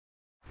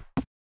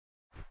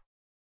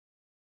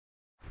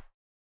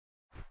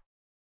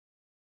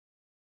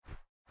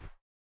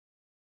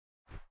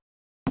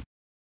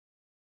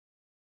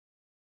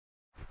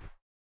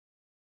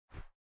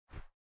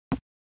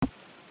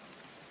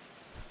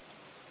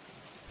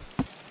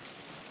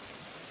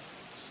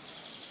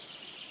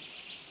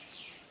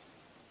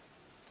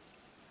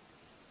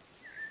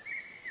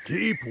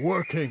Keep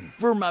working.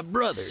 For my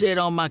brothers. Sit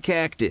on my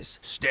cactus.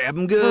 Stab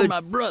 'em good. For my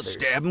brothers.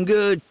 Stab 'em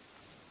good.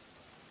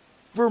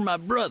 For my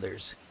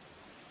brothers.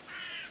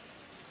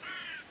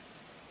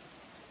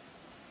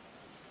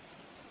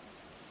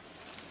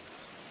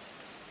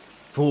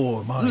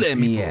 For my Let people.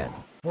 me at 'em.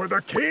 For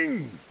the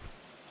king.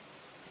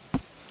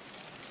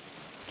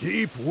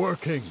 Keep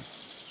working.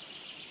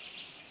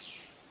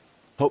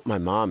 Hope my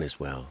mom is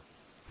well.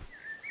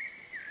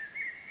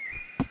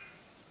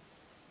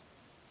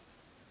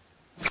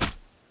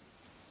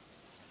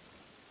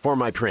 For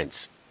my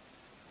prince.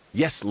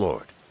 Yes,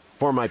 Lord.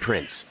 For my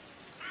prince.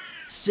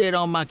 Sit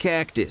on my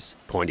cactus.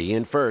 Pointy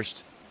in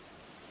first.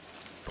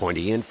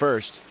 Pointy in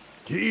first.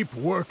 Keep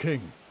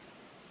working.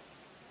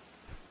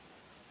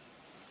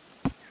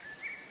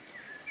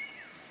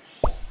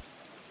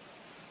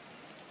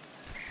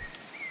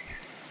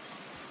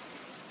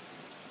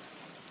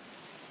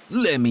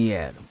 Let me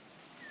at 'em.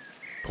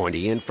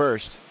 Pointy in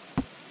first.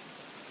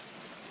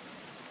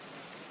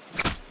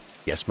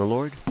 Yes, my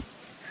lord.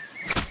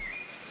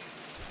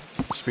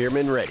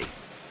 Spearman ready.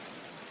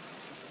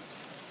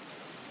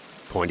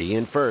 Pointy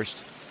in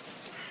first.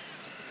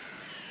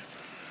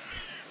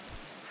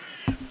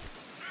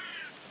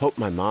 Hope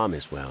my mom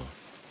is well.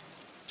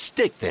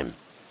 Stick them.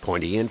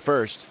 Pointy in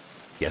first.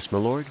 Yes, my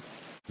lord.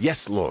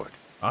 Yes, lord.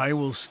 I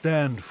will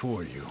stand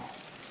for you.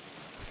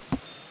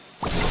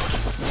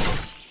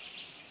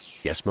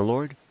 Yes, my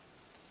lord.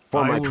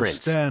 For my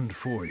prince. I will stand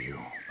for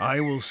you.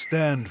 I will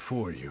stand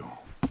for you.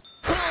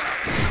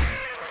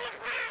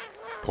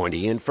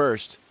 Pointy in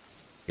first.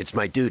 It's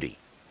my duty.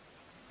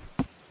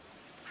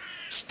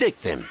 Stick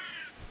them.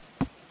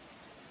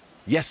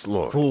 Yes,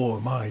 Lord.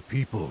 For my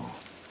people.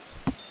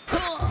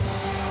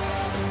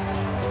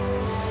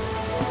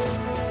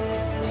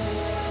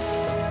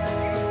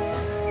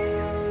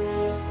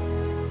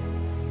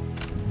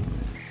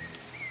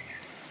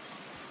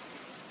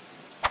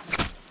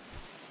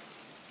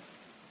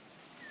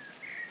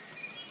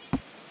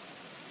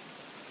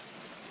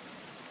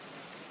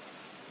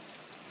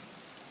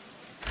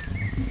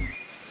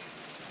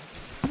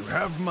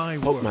 Have my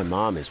word. Hope my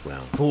mom is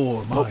well.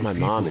 For my Hope my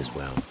people. mom is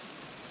well.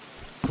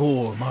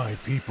 For my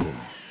people.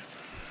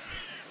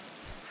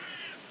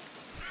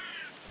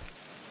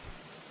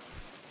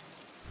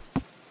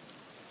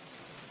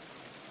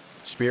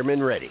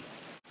 Spearman ready.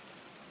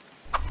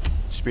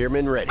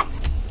 Spearman ready.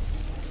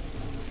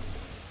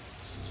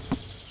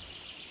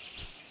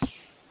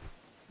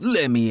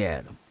 Let me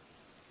at 'em.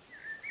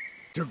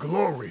 To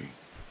glory.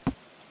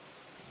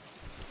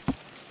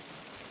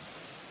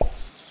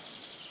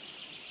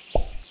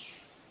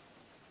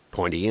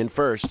 Pointy in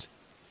first.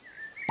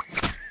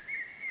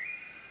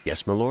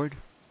 Yes, my lord.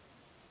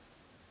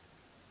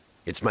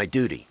 It's my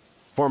duty.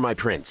 For my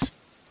prince.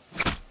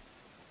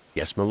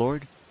 Yes, my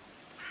lord.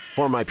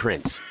 For my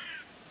prince.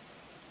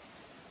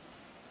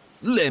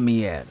 Let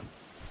me at 'em.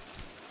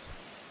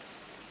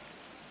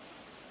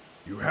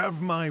 You have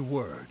my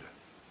word.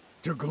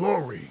 To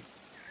glory.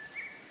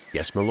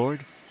 Yes, my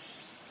lord.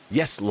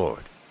 Yes,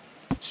 lord.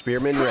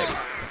 Spearman ready.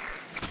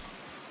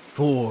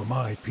 For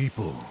my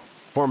people.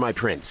 For my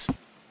prince.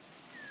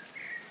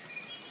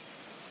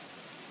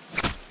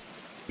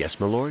 Yes,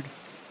 my lord.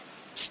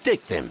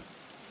 Stick them.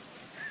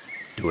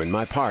 Doing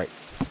my part.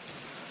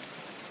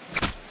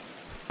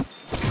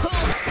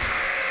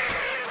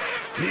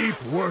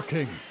 Keep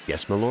working.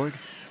 Yes, my lord.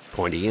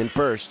 Pointy in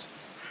first.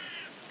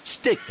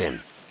 Stick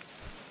them.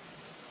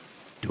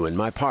 Doing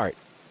my part.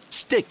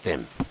 Stick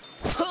them.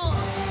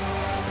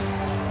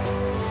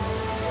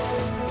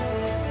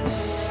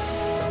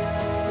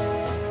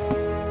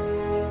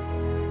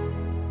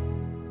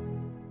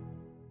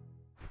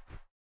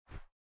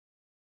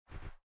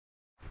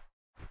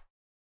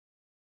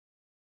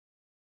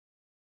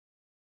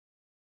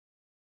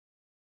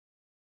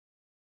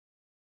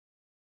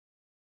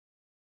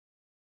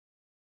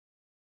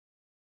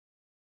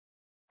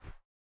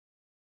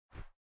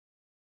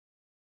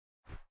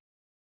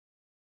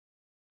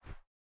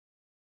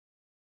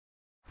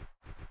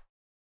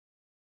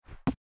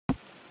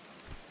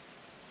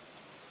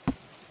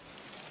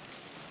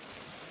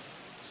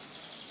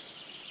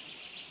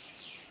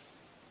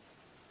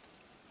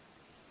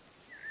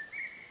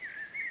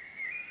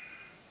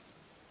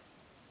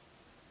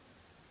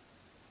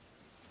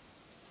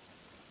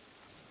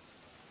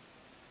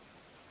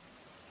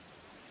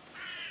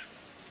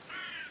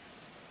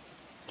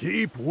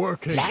 Keep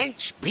working.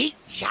 Plants beat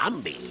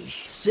zombies.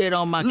 Sit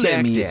on my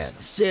cactus.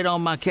 Sit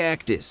on my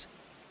cactus.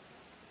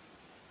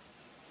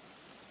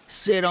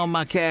 Sit on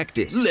my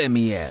cactus. Let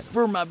me at 'em.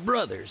 For my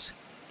brothers.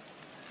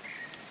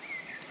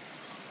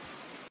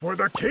 For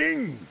the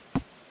king.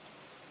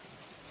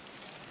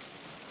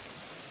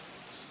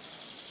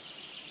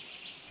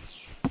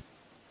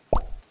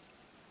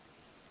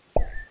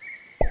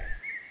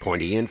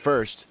 Pointy in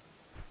first.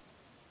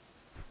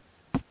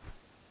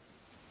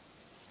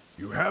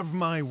 You have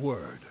my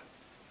word.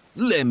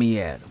 Let me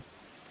at 'em.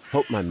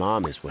 Hope my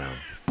mom is well.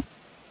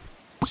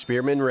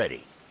 Spearman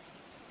ready.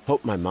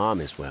 Hope my mom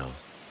is well.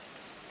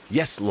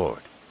 Yes,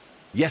 Lord.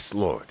 Yes,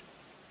 Lord.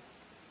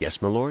 Yes,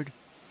 my lord.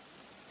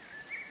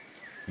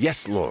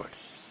 Yes, Lord.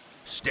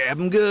 Stab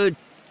him good.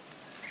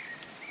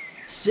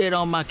 Sit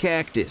on my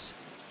cactus.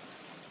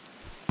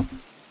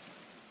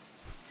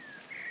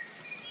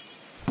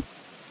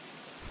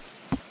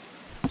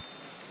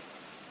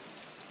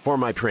 For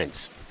my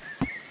prince.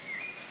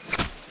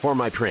 For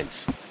my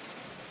prince.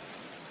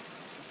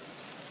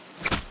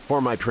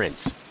 For my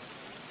prince.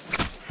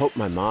 Hope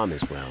my mom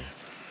is well.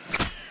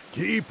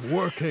 Keep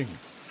working.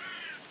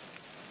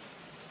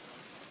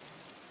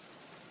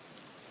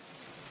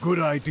 Good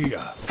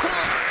idea.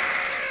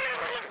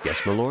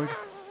 Yes, my lord?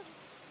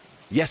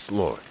 Yes,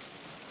 Lord.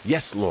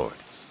 Yes, Lord.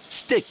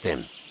 Stick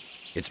them.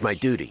 It's my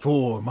duty.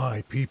 For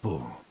my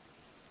people.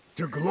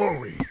 To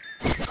glory.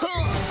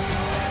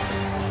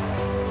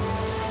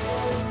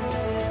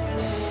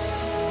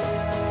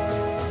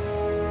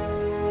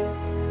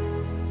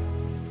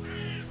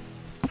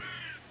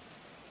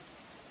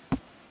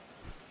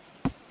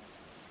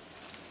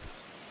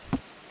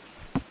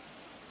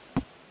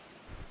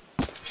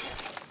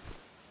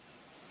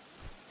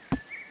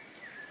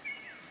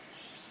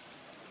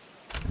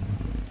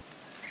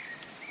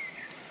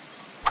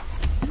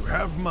 You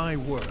have my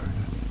word.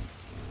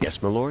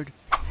 Yes, my lord?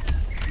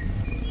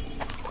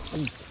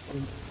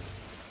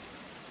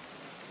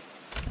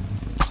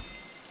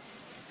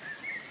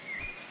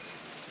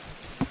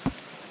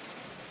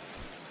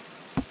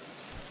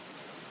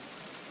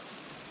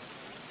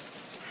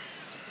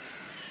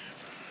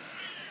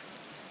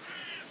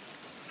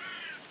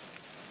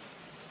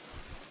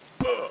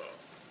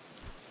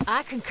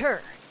 I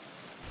concur.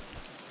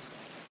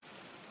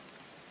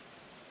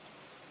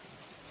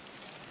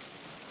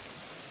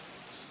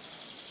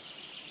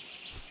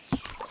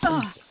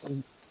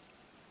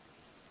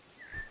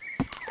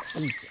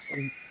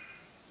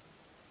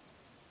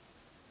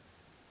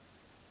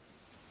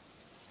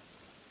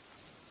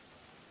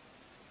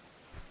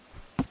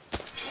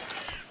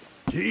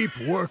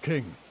 Keep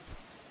working.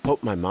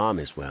 Hope my mom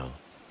is well.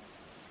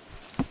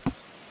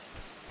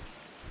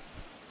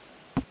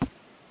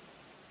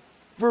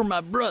 For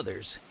my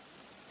brothers.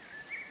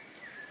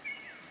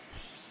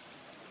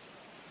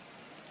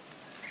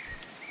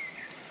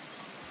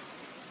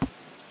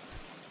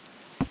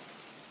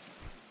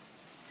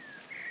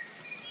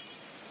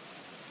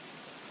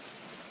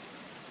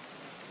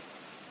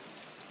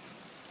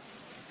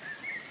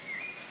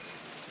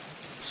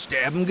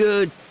 Stab him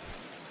good.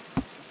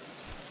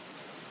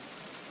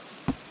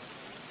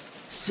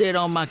 Sit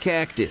on my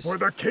cactus. For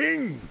the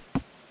king.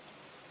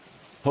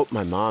 Hope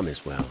my mom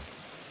is well.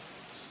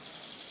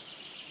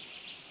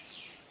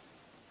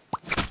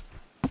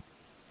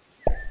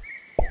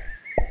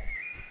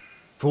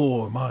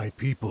 For my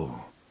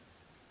people.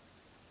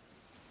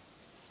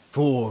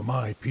 For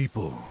my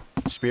people.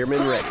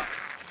 Spearman ready.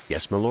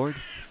 Yes, my lord?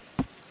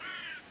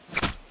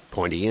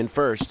 Pointy in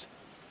first.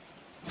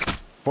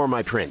 For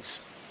my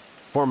prince.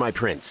 For my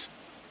prince.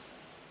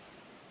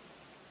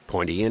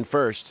 Pointy in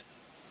first.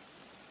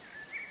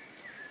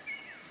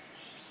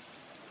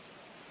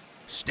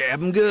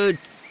 Stab him good.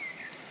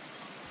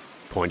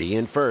 Pointy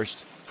in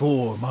first.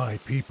 For my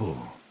people.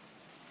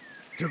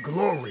 To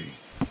glory.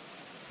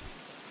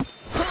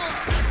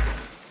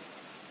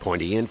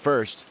 Pointy in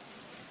first.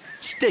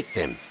 Stick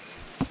them.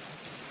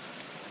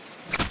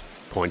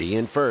 Pointy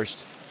in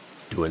first.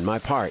 Doing my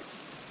part.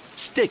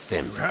 Stick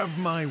them. You have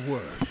my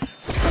word.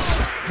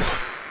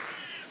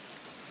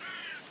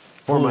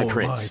 For my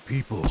prince. My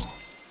people.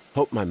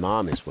 Hope my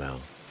mom is well.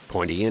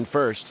 Pointy in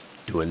first.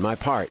 Doing my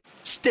part.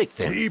 Stick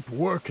them. Keep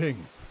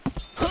working.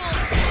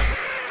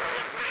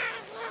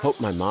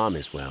 Hope my mom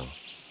is well.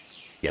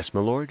 Yes,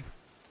 my lord?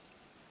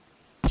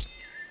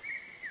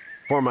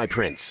 For my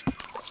prince.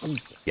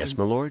 Yes,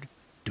 my lord?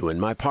 Doing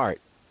my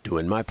part.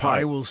 Doing my part.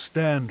 I will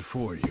stand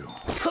for you.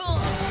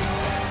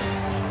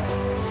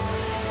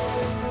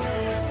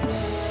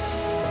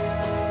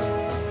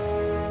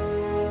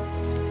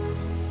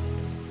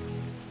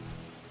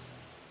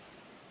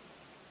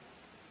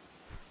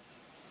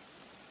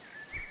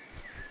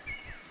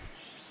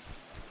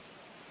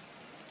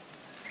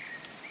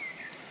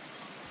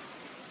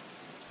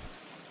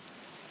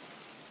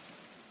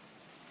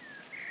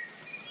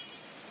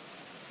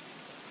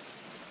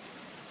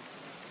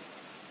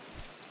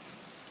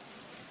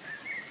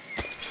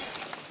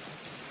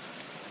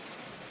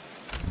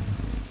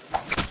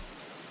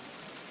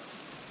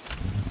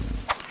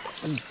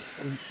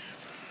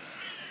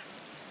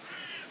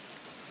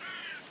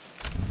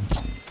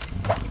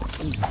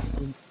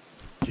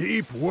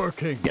 Keep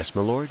working. Yes,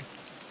 my lord?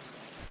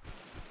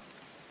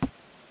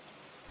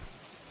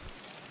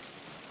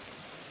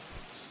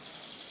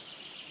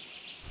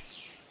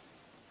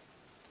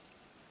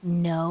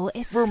 No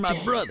escape. For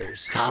my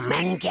brothers. Come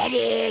and get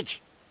it.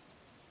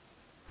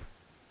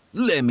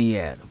 Let me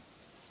at him.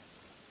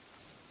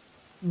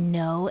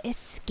 No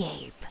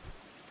escape.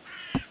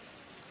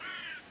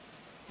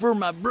 For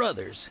my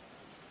brothers.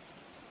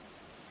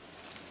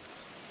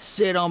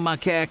 Sit on my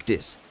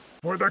cactus.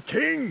 For the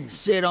king.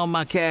 Sit on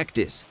my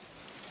cactus.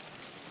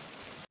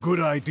 Good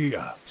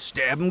idea.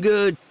 Stab him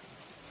good.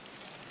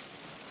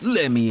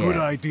 Let me Good at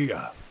him.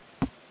 idea.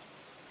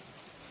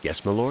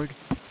 Yes, my lord?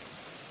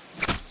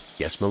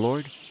 Yes, my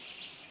lord.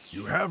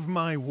 You have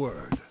my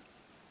word.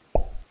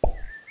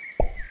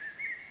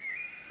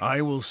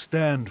 I will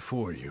stand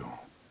for you.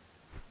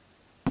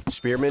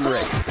 Spearman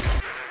ready.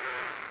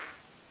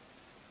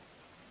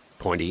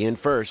 Pointy in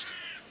first.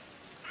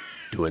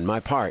 Doing my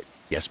part.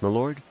 Yes, my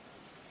lord.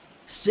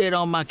 Sit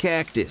on my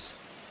cactus.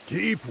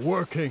 Keep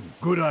working.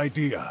 Good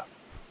idea.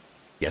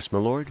 Yes, my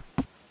lord.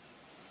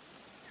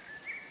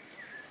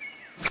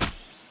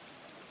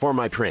 For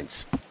my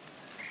prince.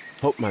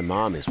 Hope my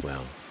mom is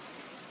well.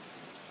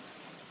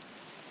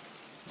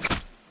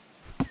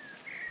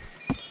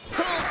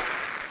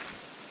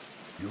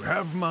 You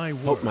have my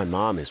word. Hope my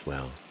mom is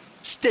well.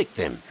 Stick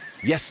them.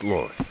 Yes,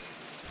 lord.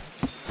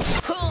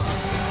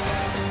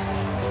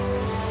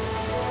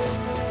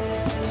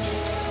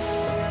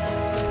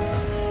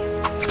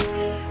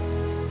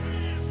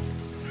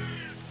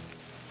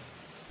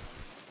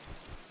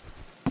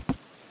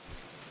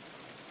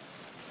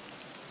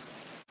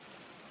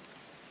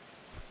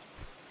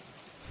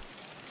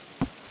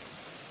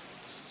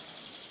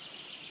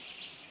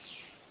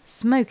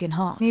 Smoking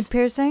hot. Need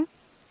piercing?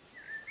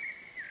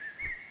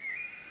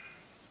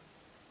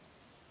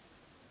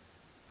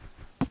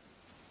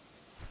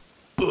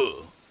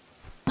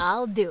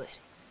 I'll do it.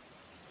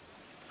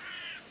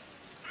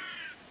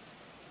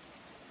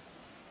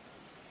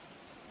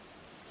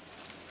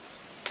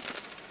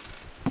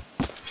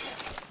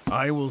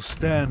 I will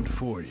stand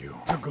for you.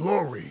 To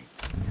glory.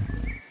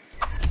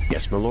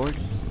 Yes, my lord.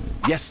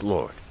 Yes,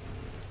 lord.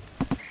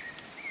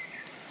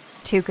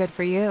 Too good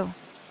for you.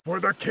 For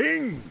the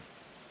king.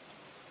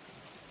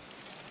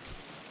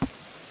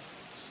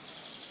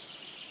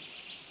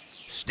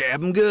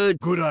 Stab 'em good.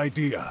 Good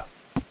idea.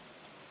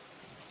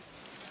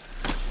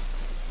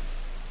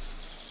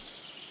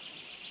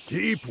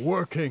 Keep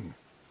working.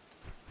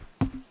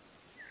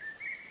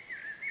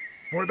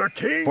 For the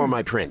king. For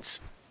my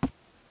prince.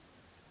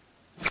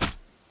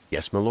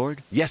 Yes, my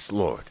lord. Yes,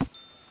 lord.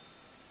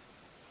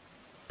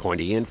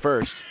 Pointy in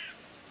first.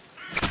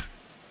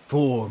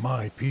 For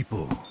my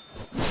people.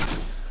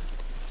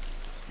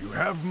 You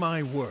have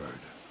my word.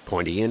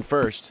 Pointy in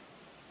first.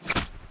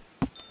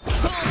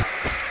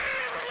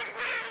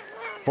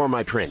 For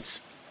my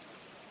prince.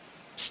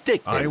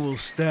 Stick them. I will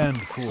stand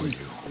for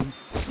you.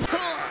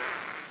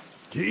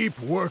 Keep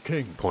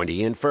working.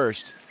 Pointy in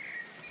first.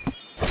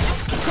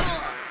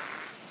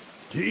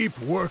 Keep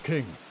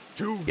working.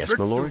 To Yes, victory.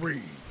 my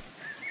lord.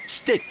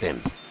 Stick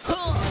them.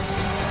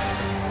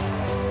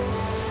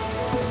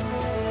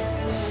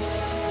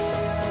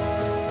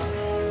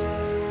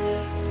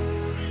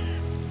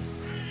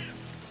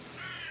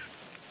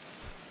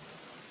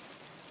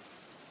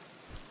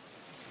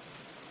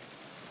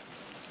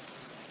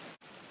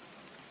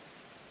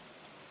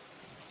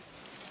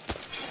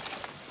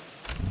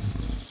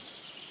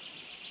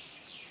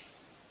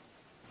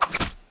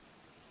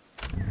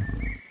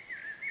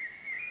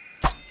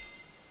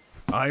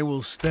 I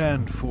will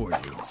stand for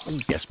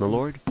you. Yes, my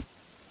lord.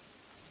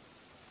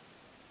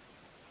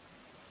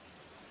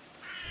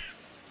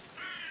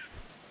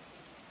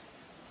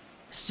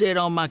 Sit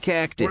on my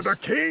cactus. For the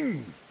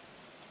king.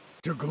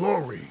 To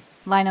glory.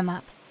 Line them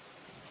up.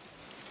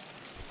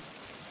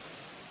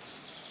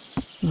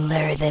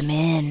 Lure them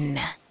in.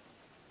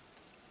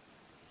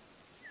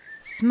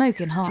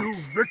 Smoking hot. To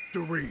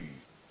victory.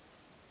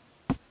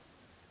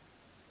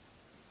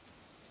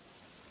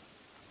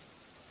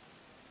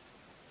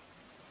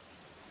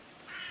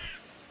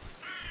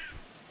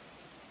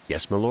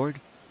 Yes, my lord.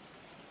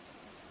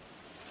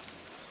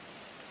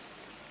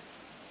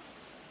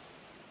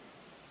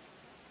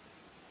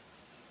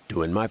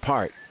 Doing my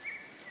part.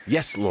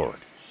 Yes, lord.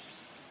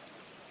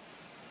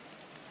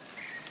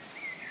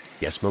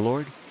 Yes, my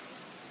lord.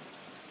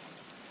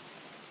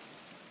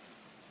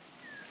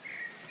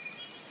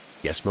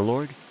 Yes, my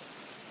lord.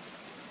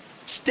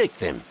 Stick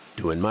them.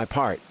 Doing my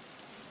part.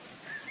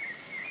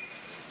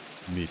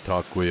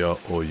 Mitakuya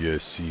You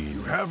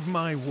Oyesin. have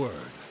my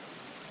word.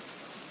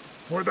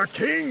 For the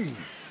king.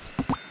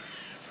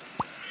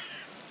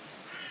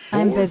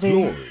 I'm For busy.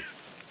 glory.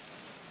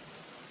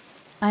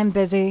 I'm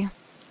busy.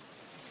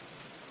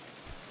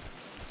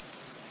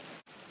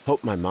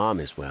 Hope my mom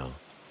is well.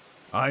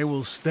 I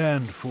will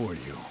stand for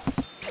you.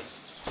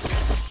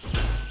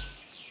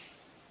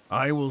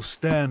 I will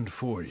stand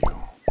for you.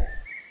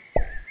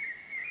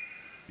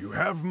 You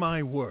have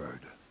my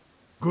word.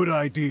 Good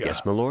idea.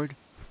 Yes, my lord.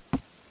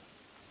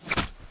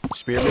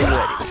 Spearman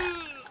ready.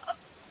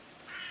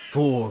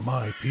 For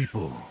my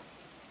people.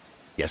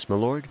 Yes, my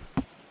lord.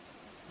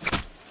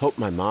 Hope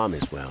my mom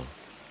is well.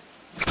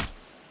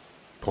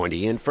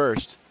 Pointy in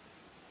first.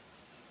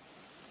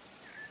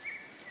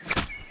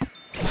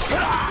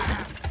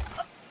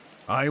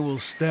 I will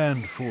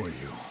stand for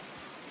you.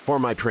 For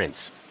my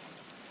prince.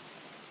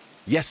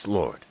 Yes,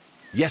 lord.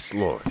 Yes,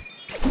 lord.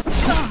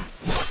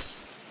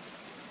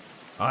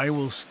 I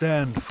will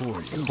stand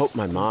for you. Hope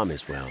my mom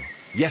is well.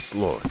 Yes,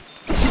 lord.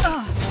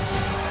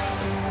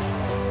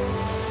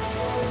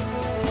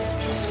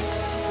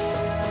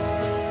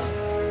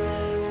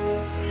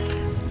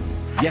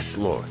 Yes,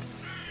 lord.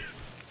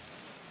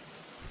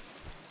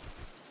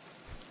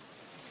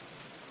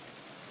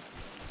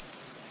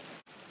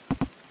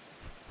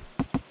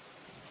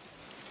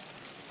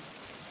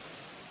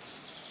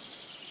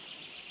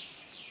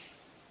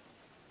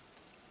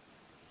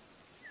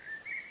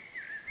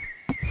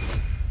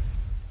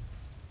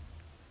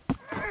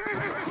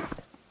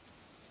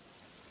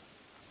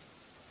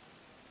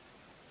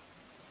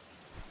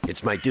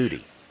 It's my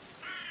duty.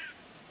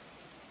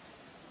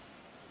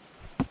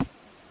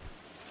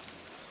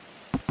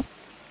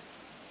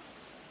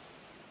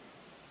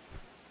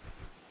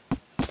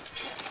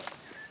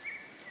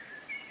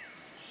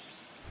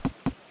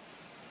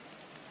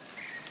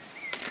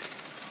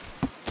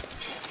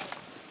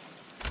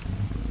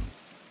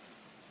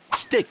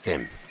 Stick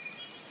them.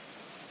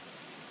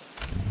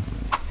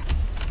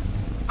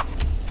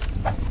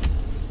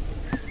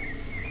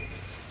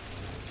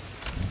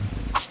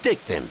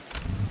 Stick them.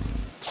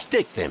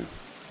 Stick them.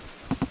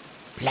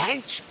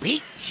 Plants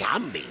beat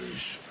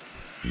zombies.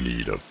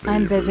 Need a favor.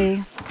 I'm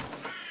busy.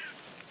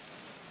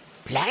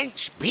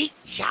 Plants beat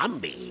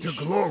zombies.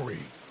 To glory.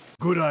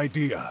 Good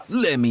idea.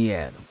 Let me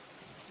at him.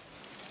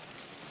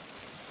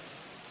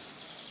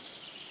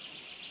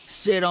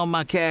 Sit on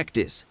my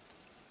cactus.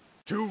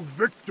 To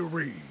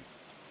victory.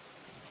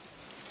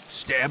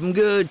 Stab him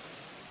good.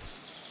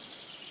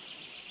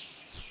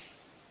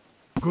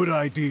 Good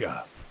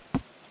idea.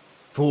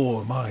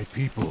 For my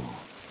people.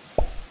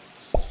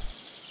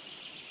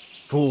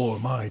 For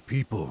my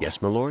people.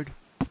 Yes, my lord.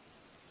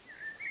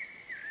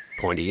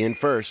 Pointy in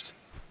first.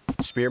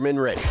 Spearman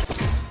ready.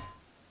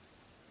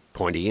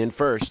 Pointy in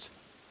first.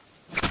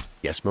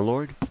 Yes, my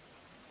lord.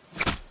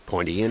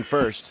 Pointy in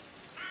first.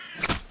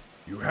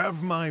 You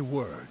have my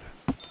word.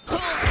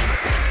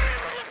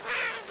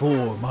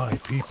 For my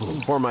people.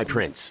 For my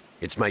prince.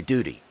 It's my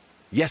duty.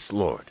 Yes,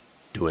 lord.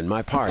 Doing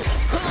my part.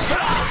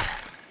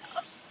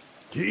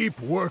 Keep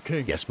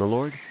working. Yes, my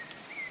lord.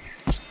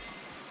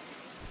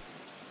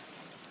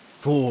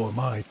 For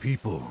my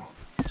people.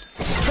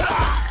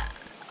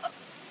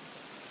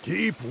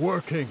 Keep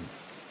working.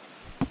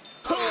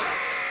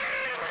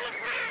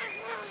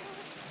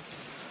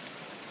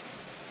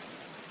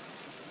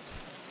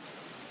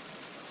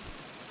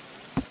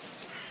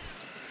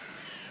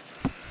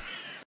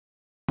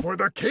 For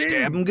the king.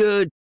 Stab him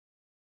good.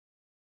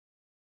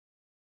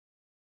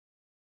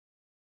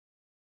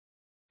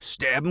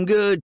 Stab him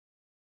good.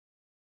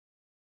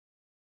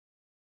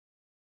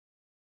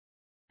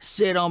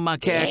 Sit on my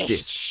Yes,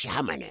 cactus.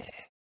 summoner.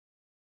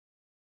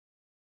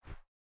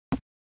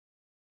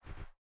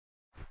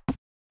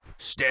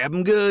 Stab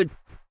him good.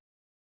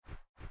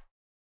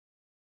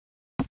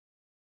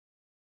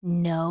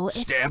 No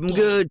Stab him escape.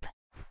 good.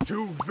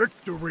 To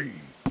victory.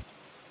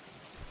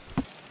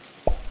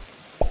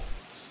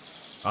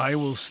 I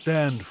will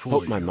stand for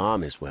Hope you. my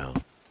mom is well.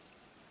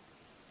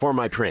 For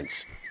my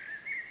prince.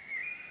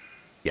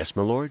 Yes,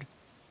 my lord.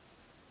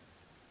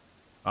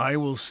 I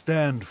will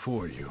stand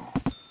for you.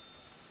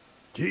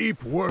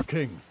 Keep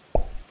working.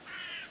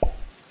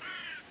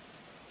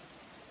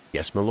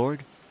 Yes, my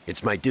lord.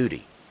 It's my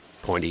duty.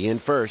 Pointy in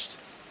first.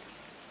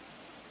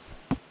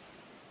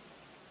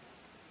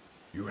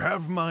 You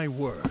have my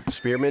word.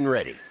 Spearman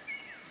ready.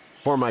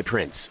 For my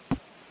prince.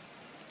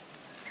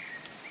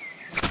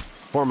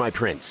 For my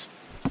prince.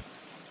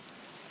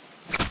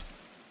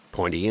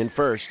 Pointy in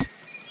first.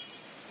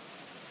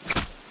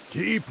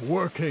 Keep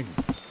working.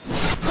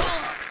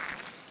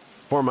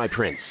 For my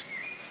prince.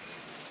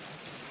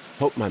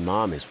 Hope my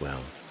mom is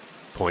well.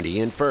 Pointy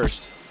in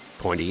first.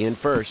 Pointy in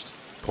first.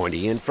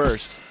 Pointy in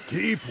first.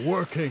 Keep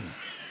working.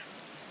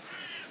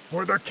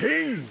 For the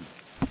king.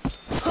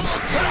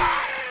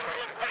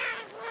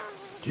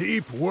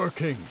 Keep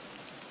working.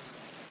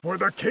 For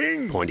the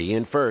king. Pointy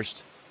in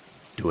first.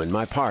 Doing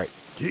my part.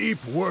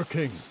 Keep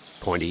working.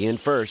 Pointy in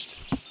first.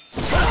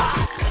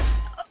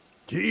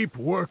 Keep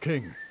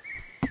working.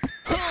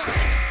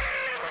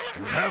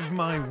 You have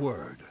my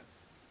word.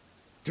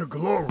 To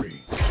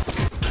glory.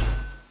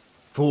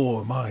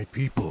 For my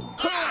people.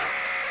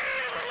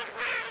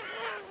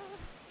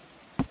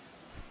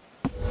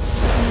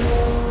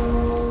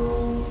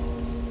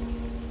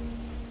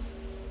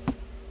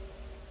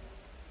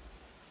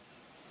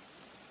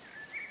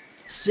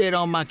 Sit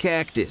on my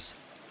cactus.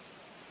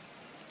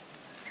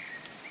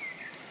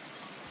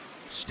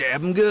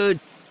 Stab him good.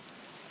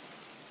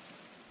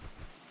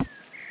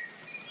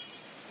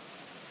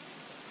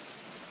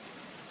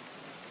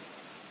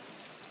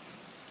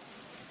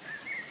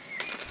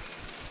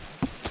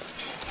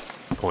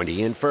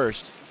 Pointy in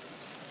first.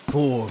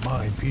 For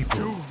my people.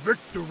 To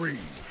victory.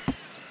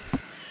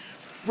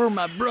 For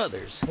my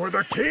brothers. For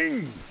the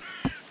king.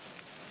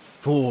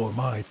 For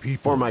my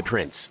people. For my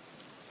prince.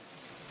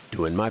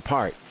 Doing my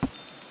part.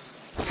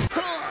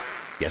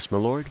 Yes, my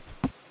lord.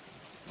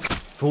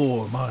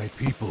 For my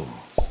people.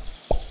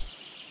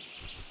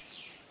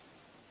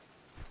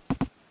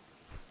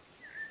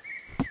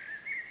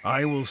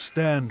 I will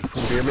stand for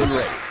Spearman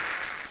ready.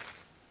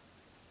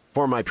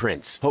 For my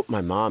prince. Hope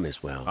my mom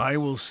is well. I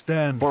will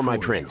stand For my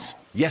prince.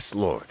 Yes,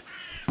 lord.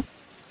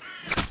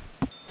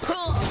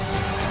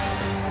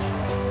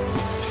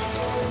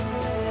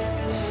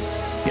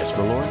 Yes,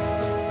 my lord.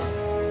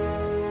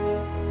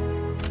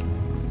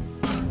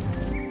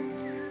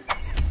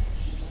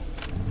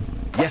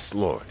 Yes,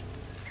 lord.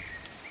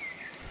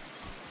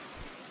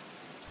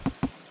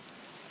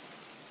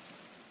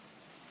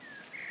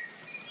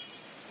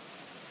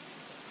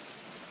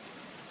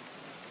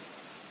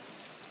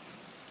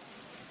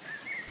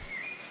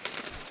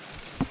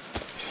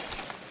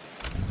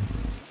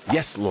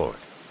 Yes, Lord.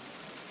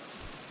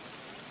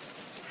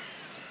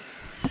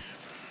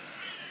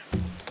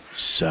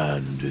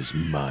 Sand is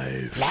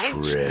my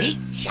Plants beat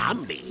friend.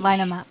 zombies. Line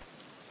them up.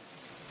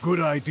 Good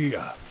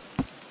idea.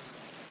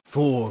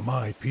 For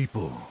my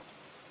people.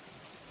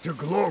 To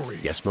glory.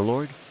 Yes, my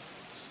lord.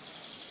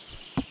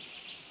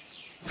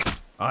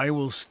 I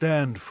will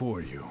stand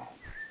for you.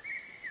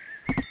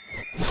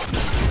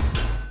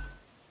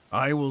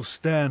 I will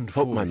stand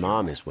for Hope my you.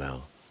 mom is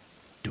well.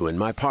 Doing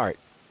my part.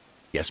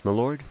 Yes, my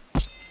lord.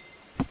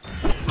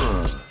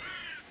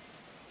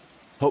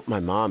 Hope my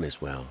mom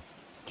is well.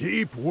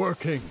 Keep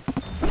working.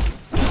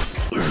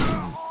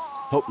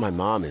 Hope my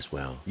mom is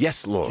well.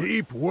 Yes, Lord.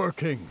 Keep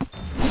working.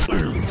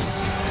 You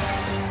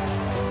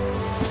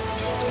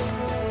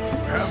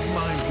have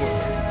my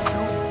word.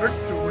 To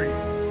victory.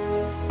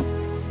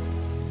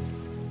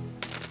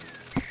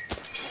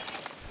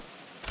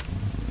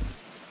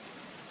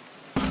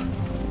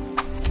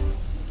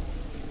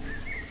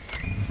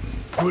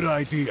 Good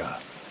idea.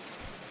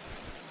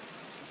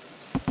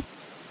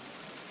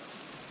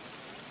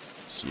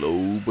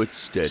 Slow but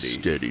steady.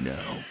 Steady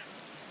now.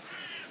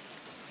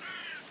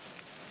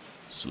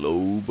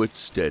 Slow but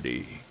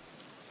steady.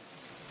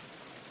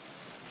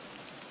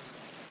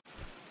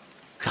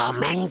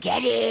 Come and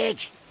get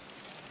it.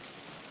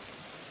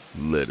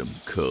 Let him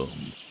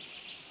come.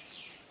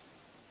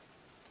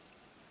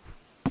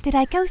 Did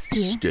I ghost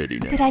you? Steady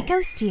now. Did I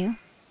ghost you?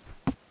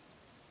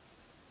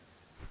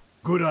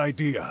 Good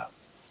idea.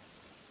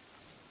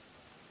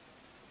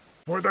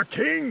 For the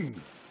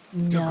king.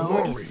 No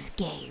glory.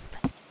 escape.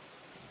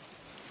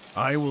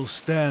 I will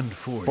stand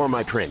for For you.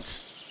 my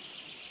prince.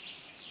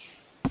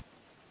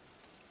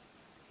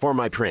 For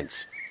my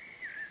prince.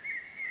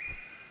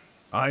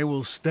 I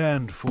will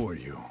stand for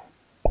you.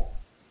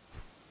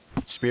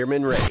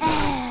 Spearman ready.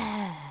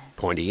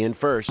 Pointy in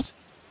first.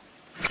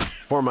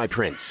 For my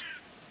prince.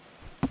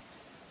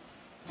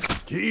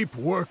 Keep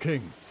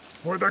working.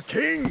 For the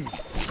king.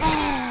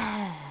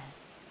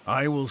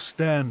 I will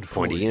stand for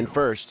Pointy you. in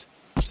first.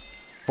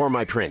 For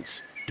my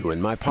prince. Doing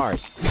my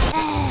part.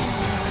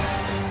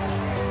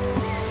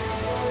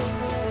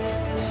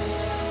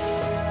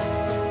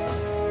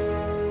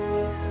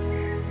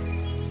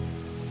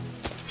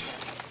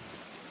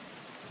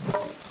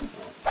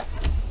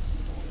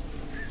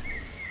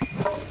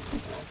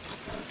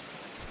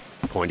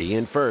 Pointy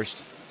in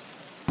first.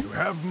 You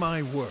have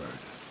my word.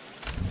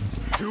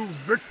 To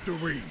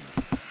victory.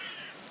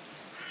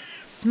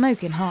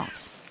 Smoking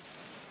hot.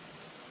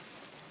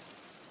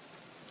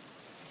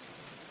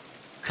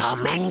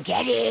 Come and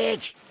get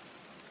it.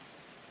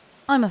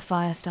 I'm a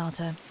fire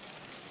starter.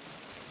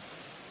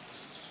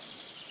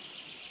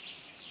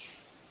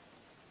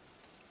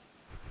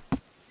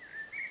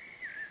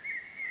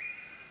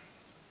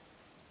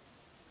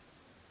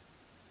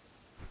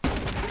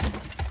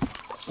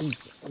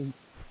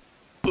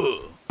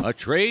 A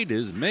trade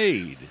is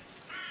made.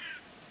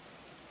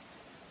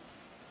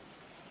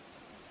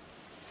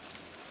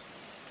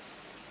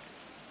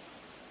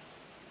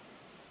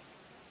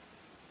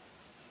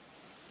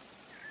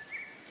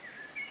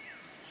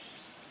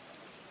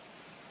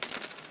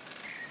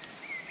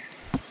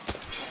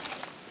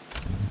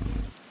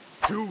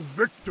 To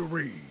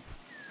victory.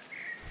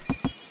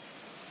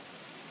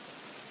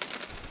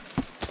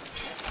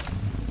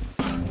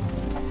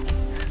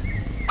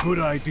 Good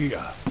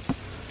idea.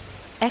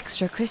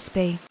 Extra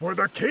crispy. For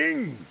the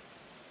king.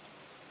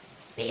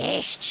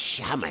 Best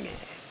summoner.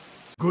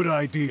 Good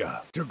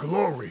idea. To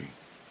glory.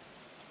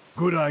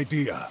 Good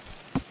idea.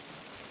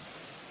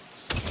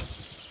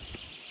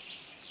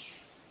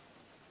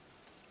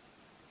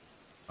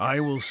 I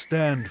will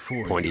stand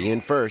for Pointy you.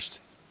 in first.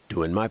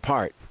 Doing my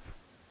part.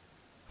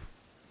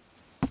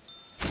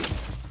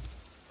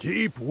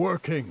 Keep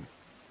working.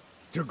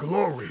 To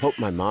glory. Hope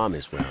my mom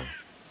is well.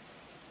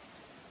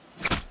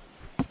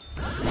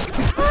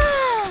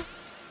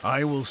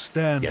 I will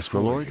stand Yes, for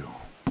my lord. you.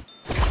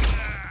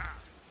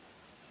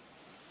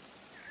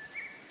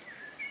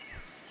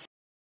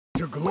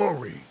 To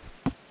glory.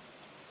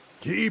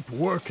 Keep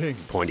working.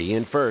 Pointy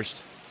in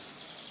first.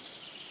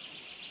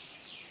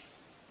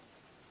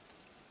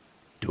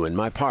 Doing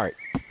my part.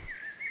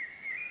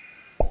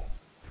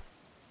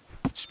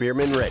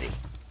 Spearman ready.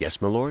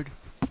 Yes, my lord.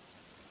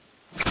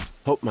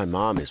 Hope my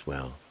mom is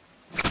well.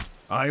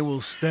 I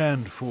will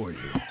stand for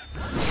you.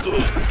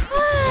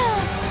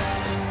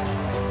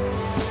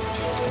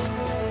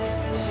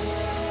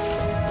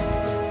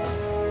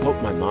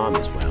 Hope my mom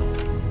is well.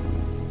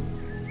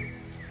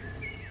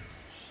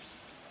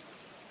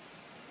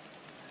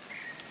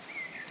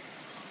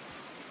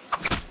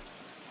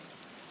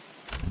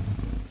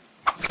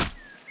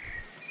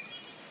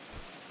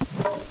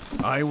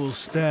 I will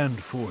stand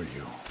for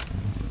you.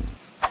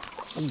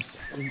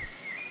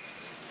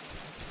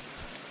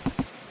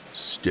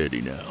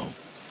 Steady now.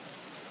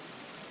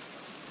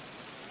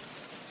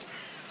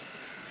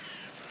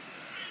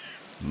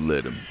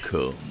 Let him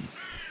come.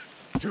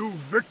 To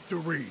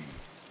victory.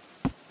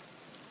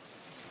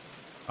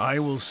 I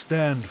will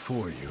stand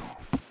for you.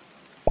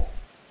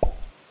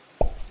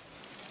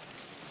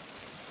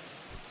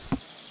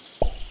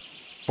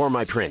 For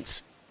my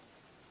prince.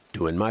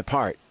 Doing my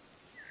part.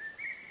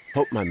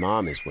 Hope my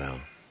mom is well.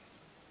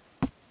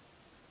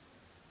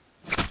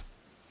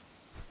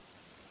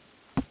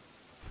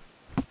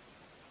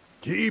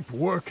 Keep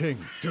working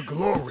to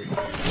glory.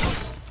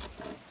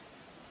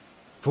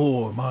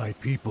 For my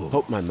people.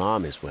 Hope my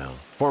mom is well.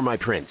 For my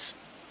prince.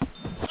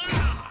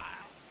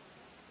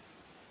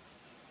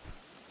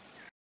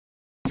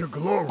 To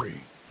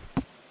glory.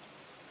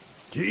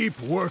 Keep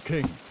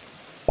working.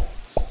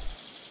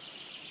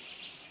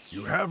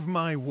 You have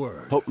my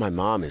word. Hope my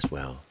mom is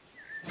well.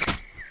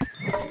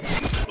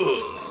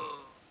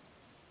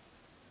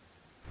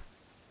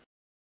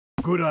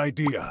 Good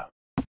idea.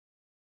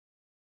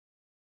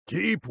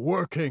 Keep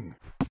working.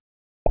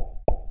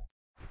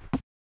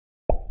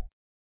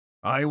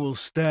 I will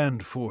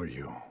stand for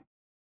you.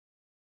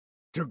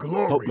 To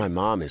glory. Hope my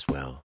mom is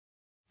well.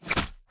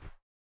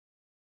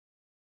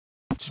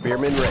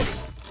 Spearman ready.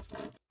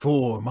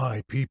 For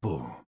my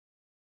people.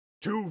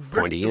 To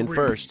victory. Pointy in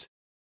first.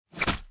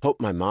 Hope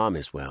my mom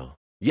is well.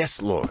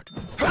 Yes, Lord.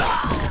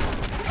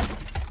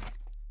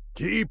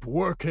 Keep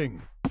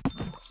working.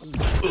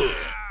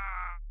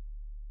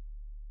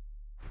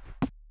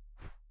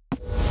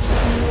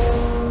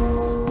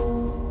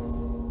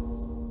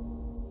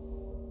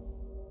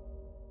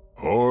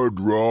 Hard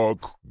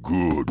rock,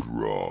 good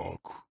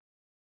rock.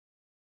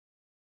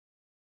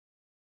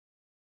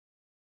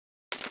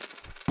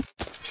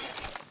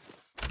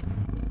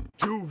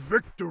 To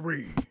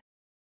victory.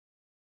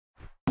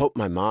 Hope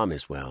my mom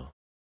is well.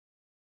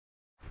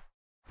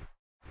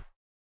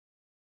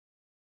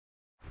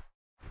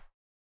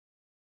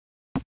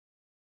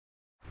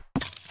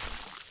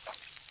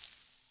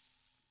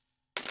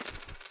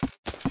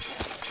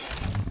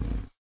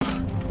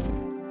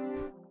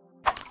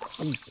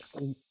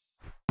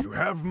 You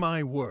have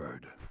my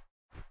word.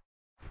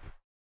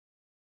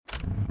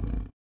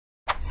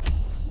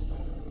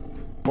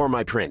 For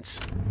my prince.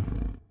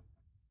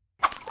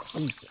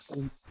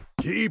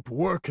 Keep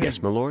working.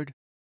 Yes, my lord.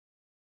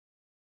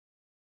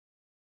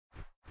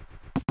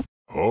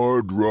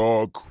 Hard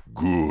rock,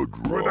 good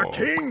For the rock.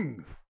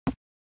 king.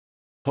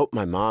 Hope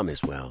my mom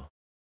is well.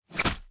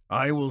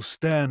 I will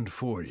stand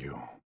for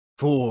you.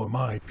 For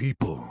my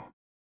people.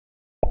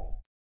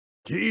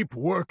 Keep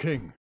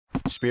working.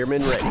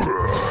 Spearman ready.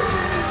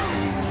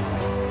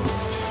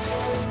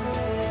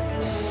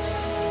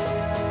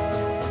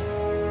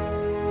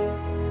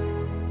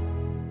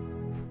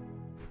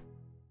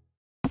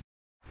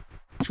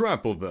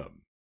 Trample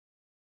them.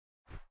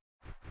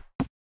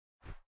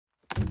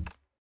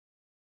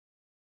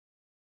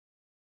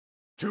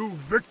 To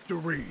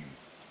victory.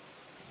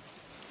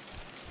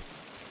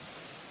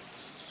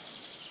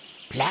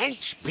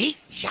 Plants beat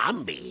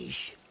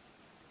zombies.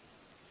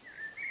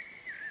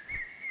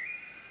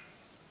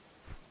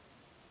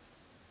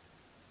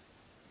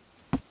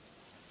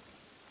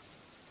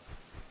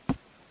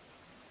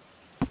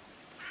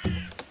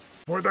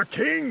 For the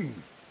king.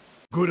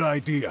 Good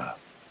idea.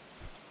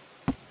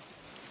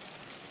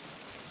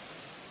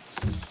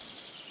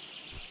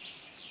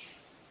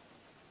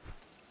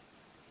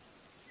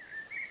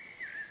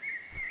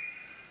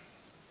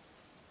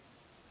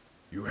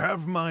 You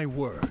have my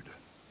word.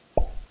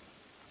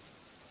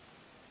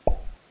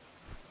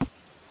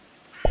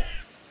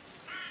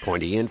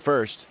 Pointy in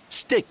first.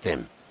 Stick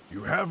them.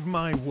 You have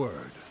my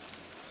word.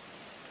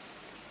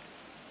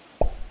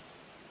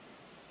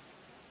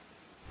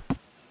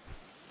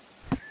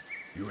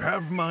 You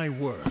have my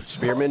word.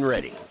 Spearman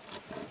ready.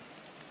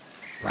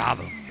 Rob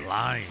 'em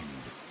blind.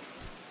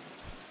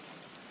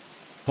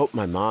 Hope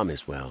my mom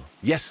is well.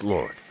 Yes,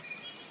 Lord.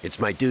 It's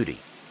my duty.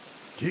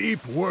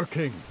 Keep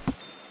working.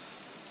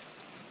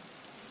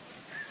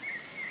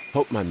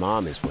 Hope my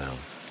mom is well.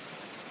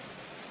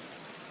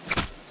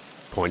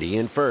 Pointy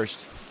in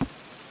first.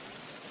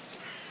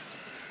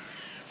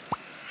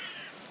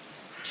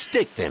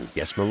 Stick them.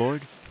 Yes, my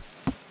lord.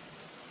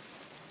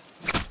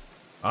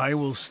 I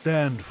will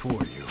stand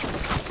for you.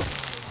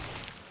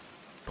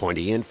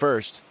 Pointy in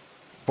first.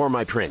 For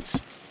my prince.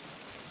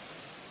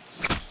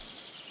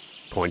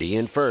 Pointy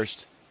in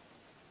first.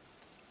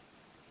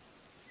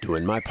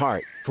 Doing my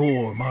part.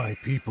 For my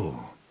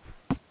people.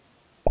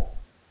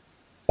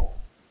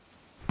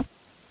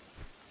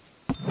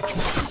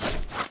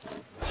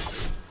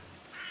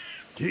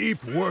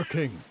 Keep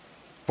working.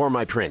 For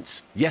my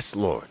prince. Yes,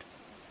 Lord.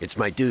 It's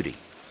my duty.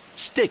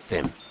 Stick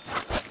them.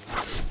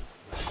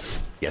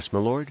 Yes, my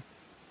lord.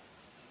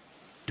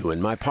 Doing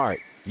my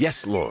part.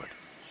 Yes, Lord.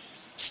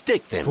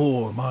 Stick them.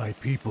 For my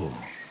people.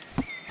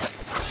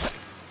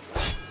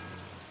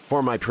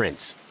 For my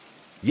prince.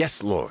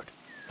 Yes, Lord.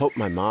 Hope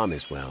my mom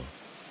is well.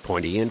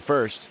 Pointy in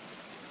first.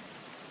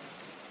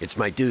 It's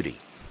my duty.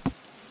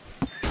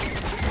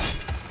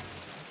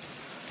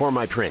 For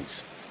my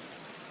prince.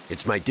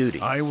 It's my duty.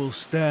 I will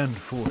stand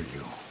for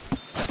you.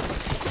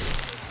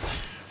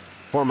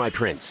 For my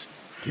prince.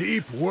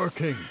 Keep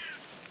working.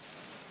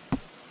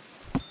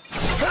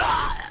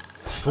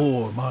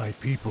 For my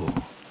people.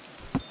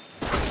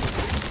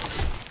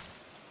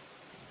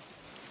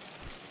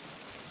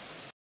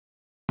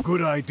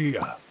 Good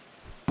idea.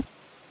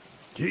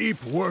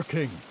 Keep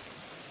working.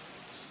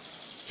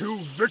 To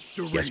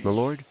victory. Yes, my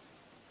lord.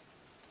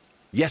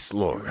 Yes, You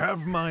lord.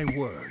 have my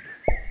word.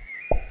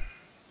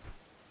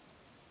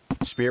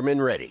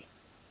 Spearmen ready.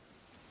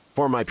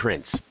 For my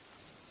prince.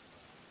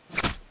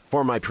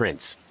 For my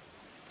prince.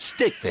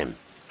 Stick them.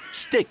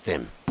 Stick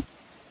them.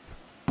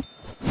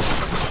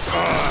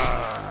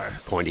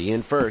 Pointy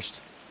in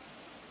first.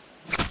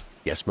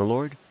 Yes, my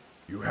lord.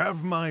 You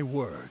have my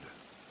word.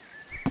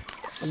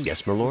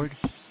 Yes, my lord.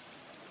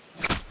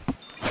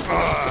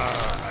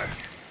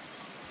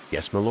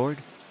 Yes, my lord.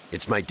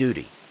 It's my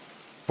duty.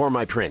 For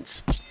my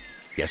prince.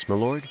 Yes, my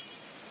lord.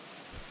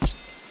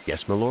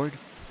 Yes, my lord.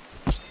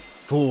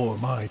 For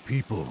my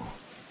people.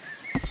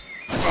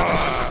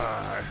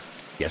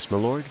 Yes, my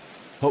lord.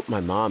 Hope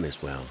my mom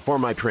is well. For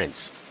my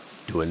prince.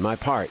 Doing my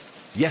part.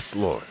 Yes,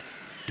 lord.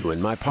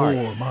 Doing my part.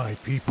 For my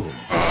people.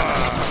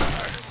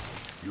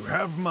 You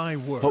have my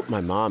word. Hope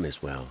my mom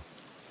is well.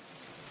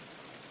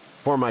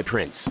 For my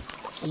prince.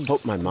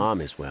 Hope my mom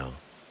is well.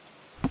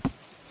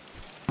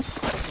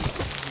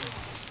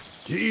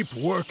 Keep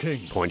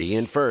working. Pointy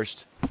in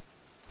first.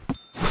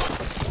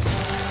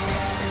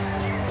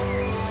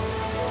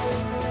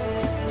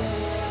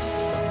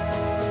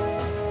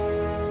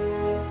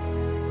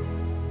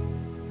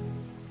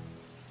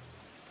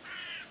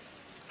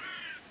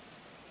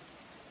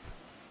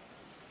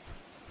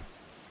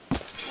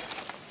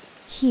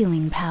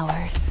 Healing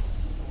powers.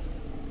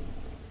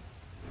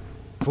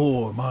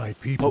 For my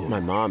people. Hope my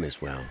mom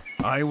is well.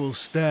 I will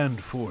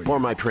stand for you. For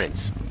my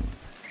prince.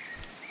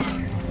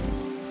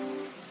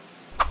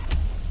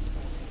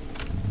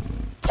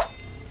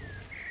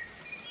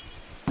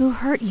 Who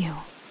hurt you?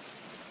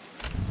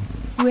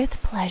 With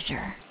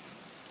pleasure.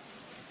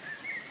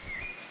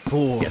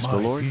 For Yes, my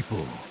my lord.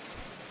 people.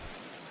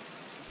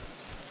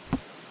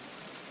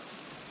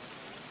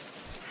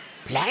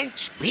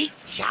 Plants beat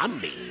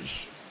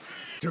zombies.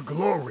 To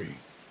glory.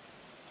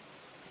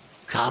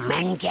 Come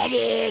and get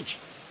it.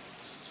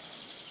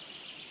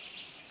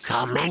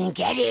 Come and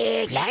get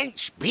it.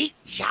 Plants beat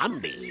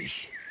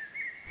zombies.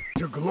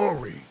 To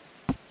glory.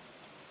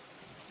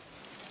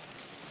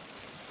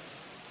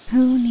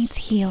 Who needs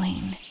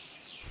healing?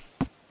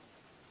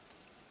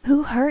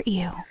 Who hurt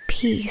you?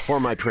 Peace. For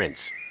my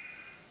prince.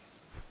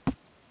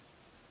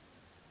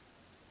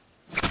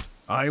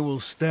 I will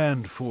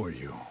stand for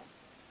you.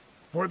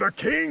 For the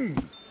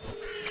king.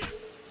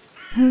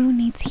 Who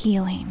needs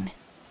healing?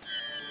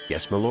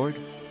 Yes, my lord.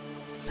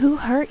 Who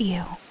hurt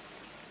you?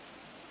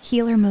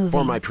 Healer moving.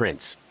 For my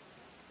prince.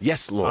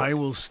 Yes, lord. I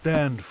will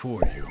stand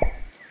for you.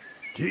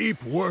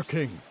 Keep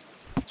working.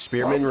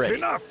 Spearmen ready.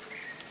 Chin up.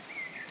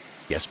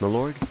 Yes, my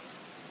lord.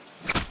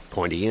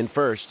 Pointy in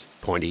first.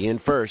 Pointy in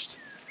first.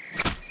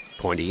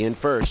 Pointy in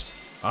first.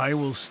 I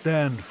will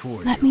stand for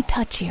you. Let me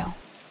touch you.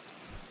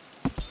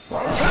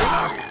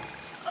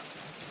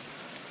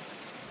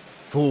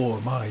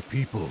 For my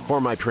people. For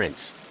my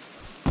prince.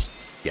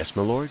 Yes,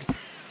 my lord.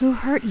 Who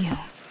hurt you?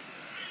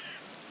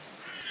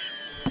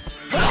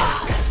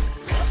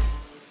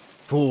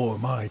 For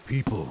my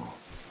people.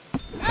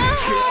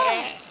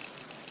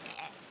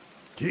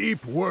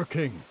 Keep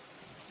working.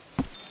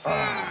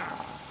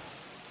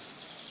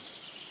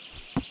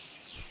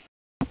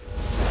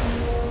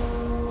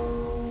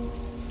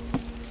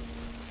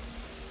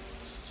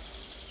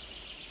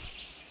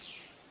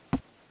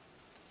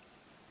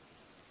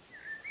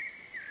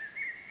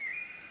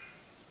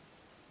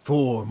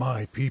 For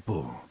my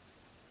people.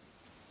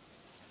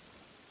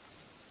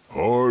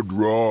 Hard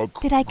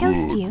rock. Did I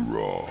ghost good you?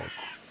 rock.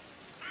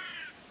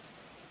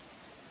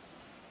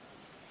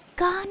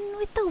 Gone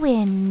with the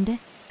wind.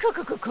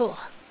 Cool.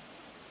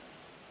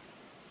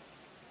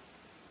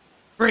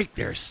 Break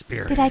their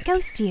spirit. Did I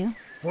ghost you?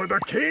 For the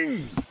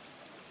king.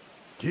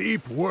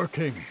 Keep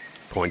working.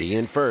 Pointy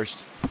in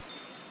first.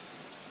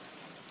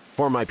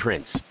 For my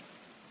prince.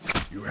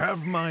 You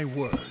have my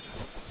word.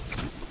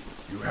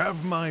 You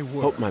have my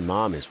word. Hope my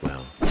mom is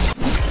well.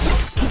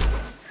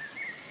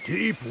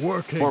 Keep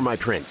working. For my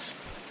prince.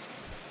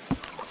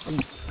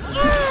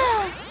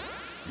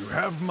 You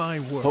have my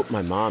word. Hope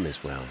my mom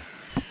is well.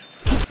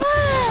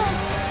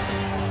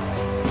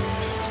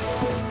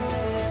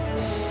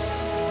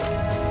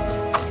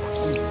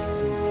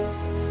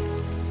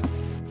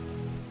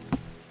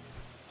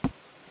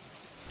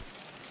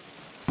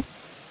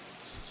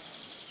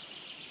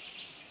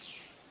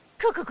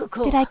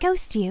 Cool. Did I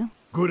ghost you?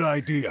 Good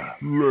idea.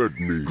 Let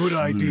me Good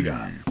sleep.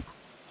 idea.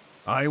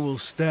 I will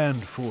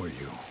stand for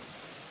you.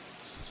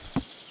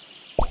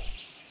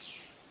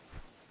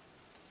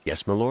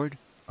 Yes, my lord.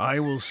 I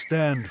will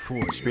stand for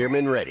you.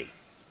 Spearmen ready.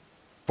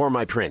 For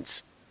my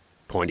prince.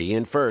 Pointy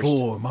in first.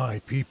 For my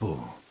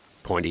people.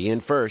 Pointy in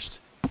first.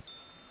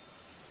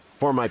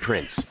 For my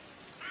prince.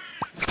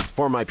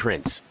 For my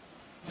prince.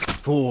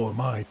 For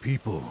my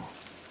people.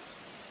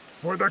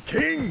 For the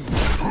king.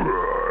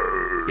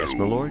 Yes,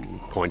 my lord.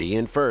 Pointy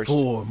in first.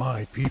 For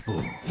my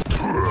people.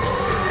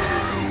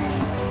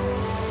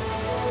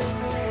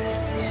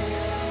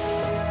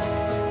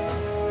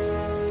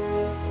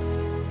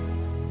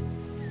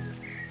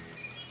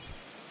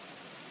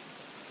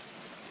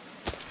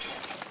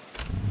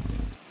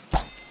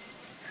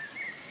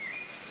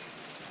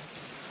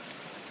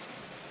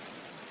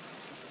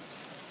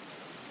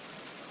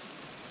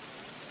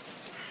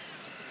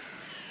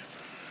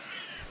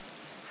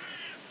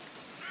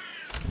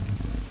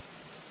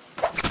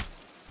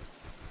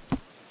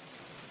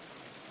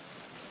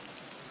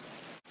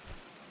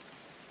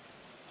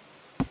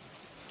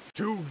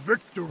 To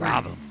victory.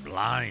 Rob 'em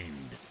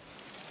blind.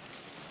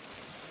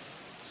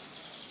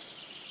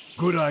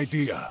 Good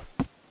idea.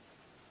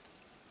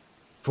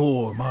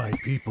 For my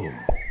people.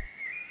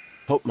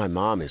 Hope my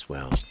mom is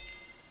well.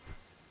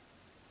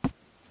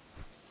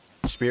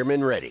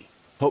 Spearmen ready.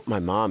 Hope my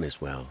mom is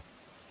well.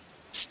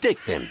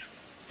 Stick them.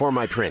 For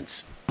my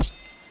prince.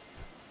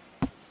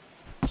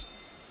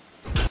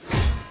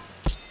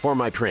 For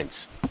my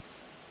prince.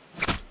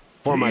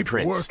 For my Keep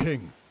prince.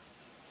 working.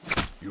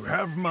 You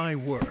have my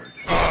word.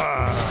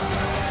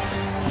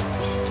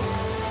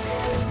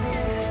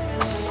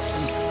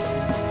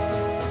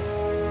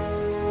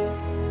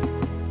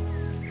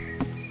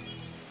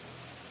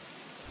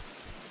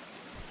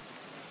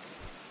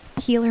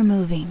 Healer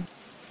moving.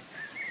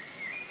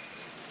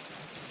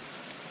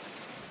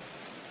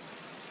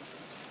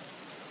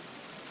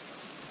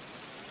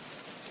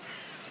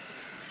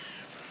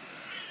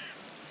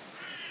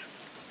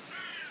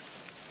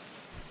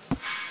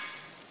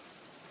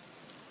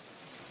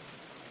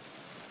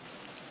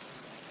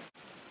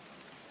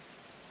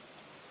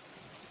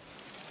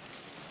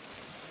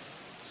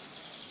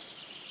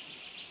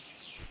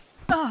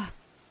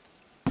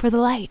 For the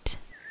light.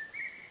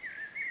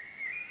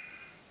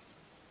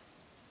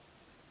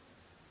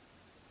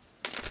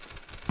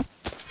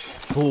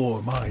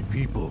 For my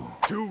people.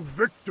 To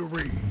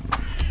victory.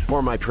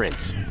 For my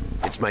prince.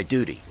 It's my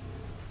duty.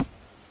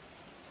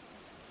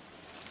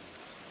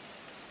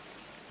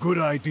 Good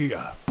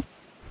idea.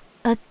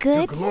 A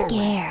good glory.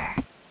 scare.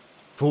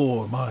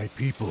 For my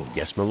people.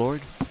 Yes, my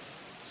lord.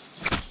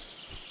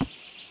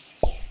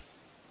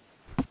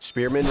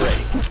 Spearmen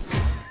ready.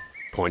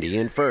 Pointy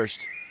in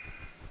first.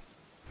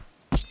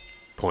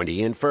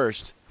 Pointy in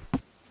first.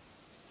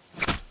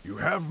 You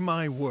have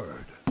my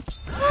word.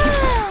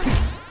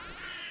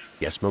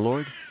 Yes, my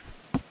lord.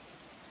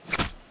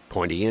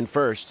 Pointy in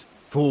first.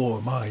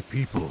 For my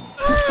people.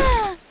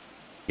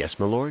 Yes,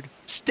 my lord.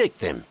 Stick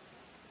them.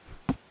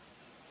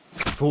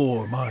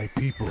 For my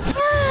people.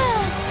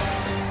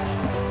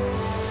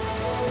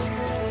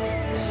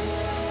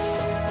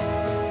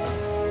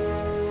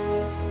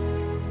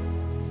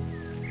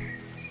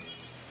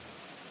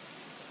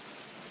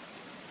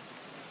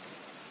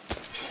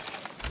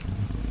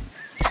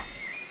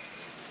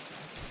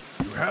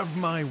 You have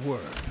my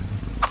word.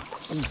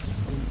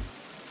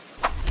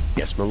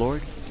 Yes, my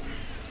lord.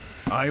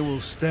 I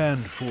will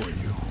stand for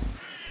you.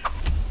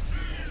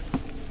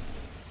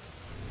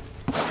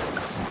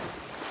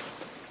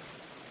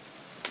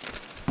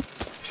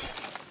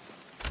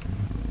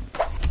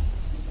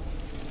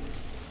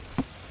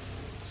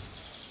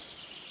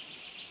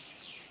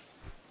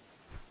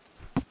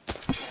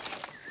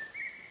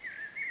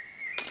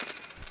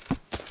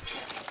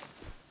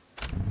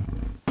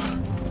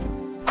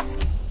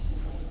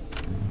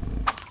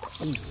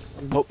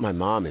 Hope my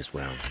mom is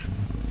well.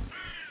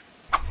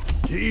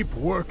 Keep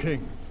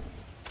working.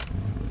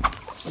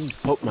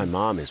 Hope my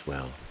mom is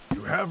well.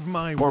 You have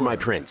my For word. my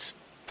prince.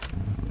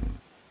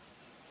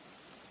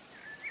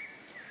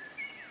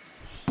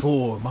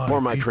 For my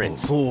For my people.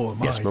 prince. For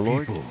my Yes, my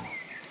lord. people.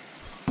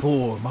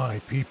 For my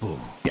people.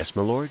 Yes,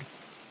 my lord.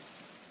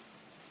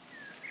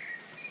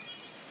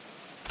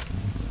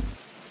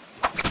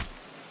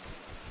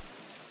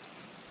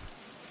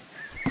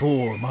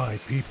 For my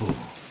people.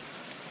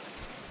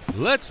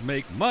 Let's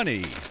make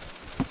money.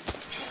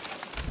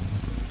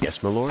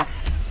 Yes, my lord.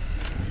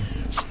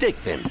 Stick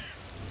them.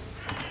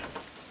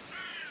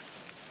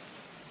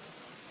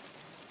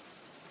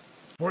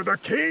 For the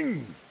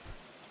king.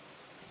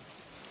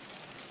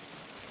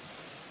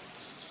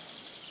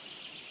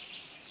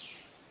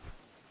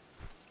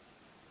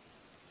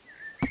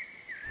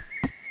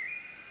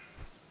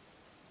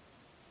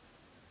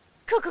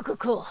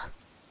 Cool.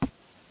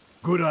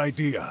 Good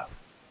idea.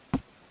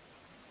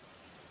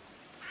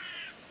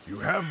 You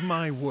have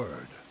my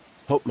word.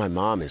 Hope my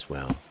mom is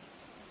well.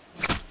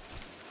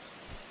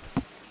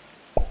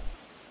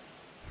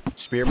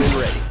 Spearmen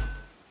ready.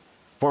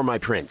 For my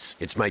prince.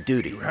 It's my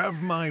duty. You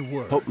have my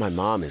word. Hope my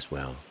mom is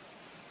well.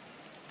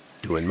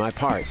 Doing my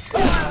part.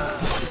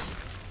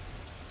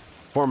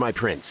 For my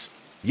prince.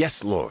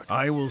 Yes, Lord.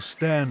 I will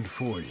stand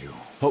for you.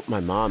 Hope my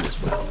mom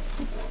is well.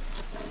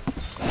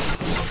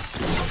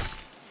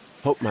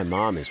 Hope my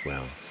mom is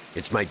well.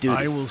 It's my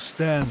duty. I will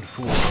stand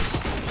for you.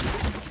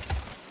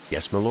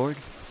 Yes, my lord.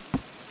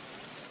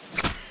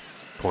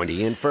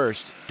 Pointy in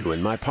first.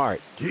 Doing my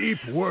part.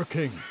 Keep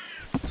working.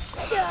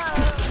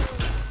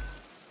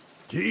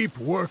 Keep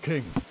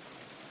working.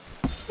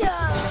 You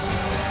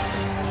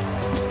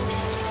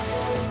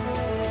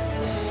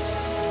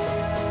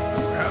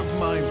have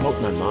my word.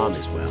 Hope my mom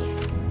is well.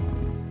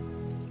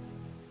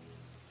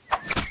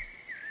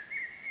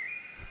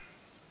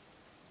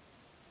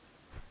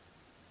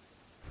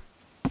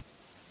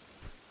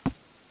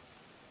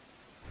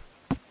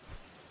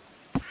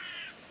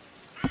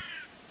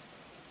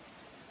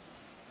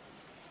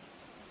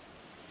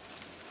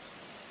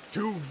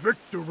 To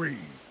victory.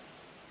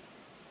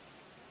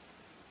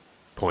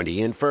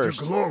 Pointy in first.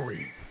 To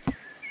glory.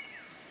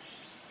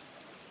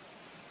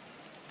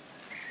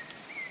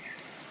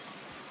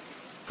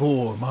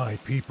 For my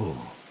people.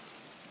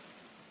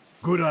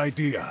 Good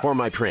idea. For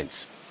my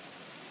prince.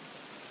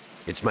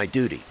 It's my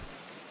duty.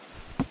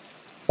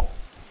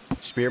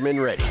 Spearman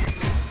ready.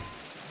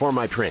 For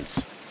my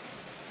prince.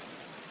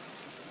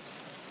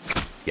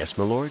 Yes,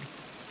 my lord?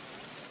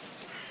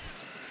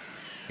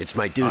 It's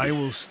my duty. I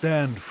will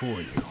stand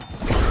for you.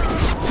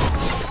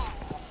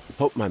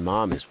 Hope my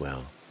mom is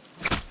well.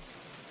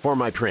 For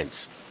my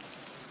prince.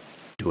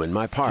 Doing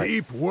my part.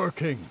 Keep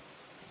working.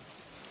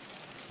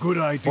 Good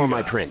idea. For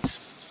my prince.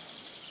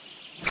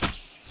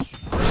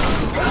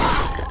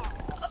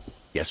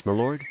 Yes, my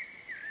lord?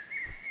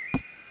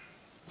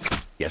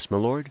 Yes, my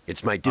lord?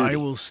 It's my duty. I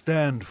will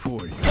stand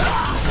for you.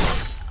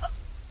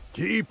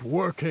 Keep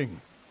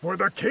working. For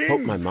the king.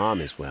 Hope my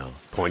mom is well.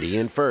 Pointy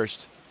in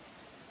first.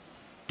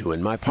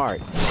 Doing my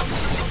part.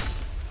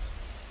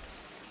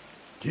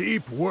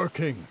 Keep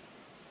working.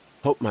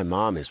 Hope my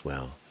mom is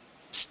well.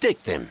 Stick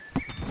them.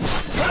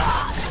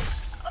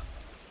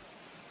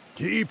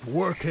 Keep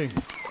working.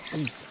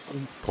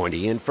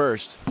 Pointy in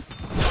first.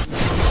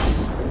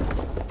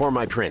 For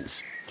my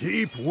prince.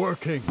 Keep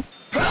working.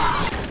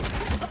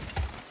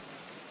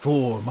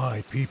 For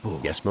my people.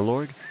 Yes, my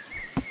lord?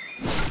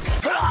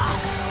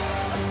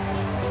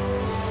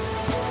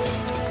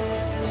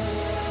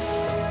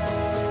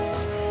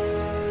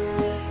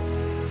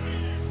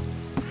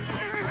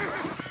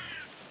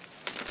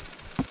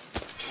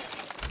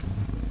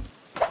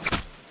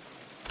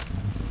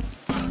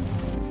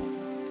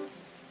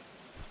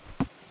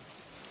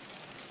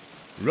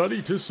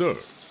 Ready to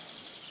serve.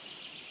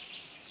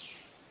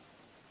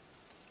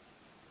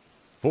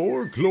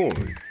 For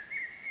glory.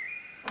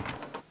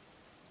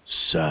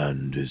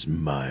 Sand is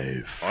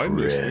my I'm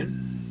listening.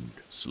 friend.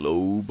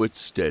 Slow but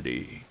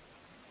steady.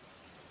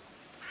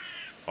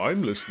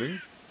 I'm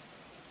listening.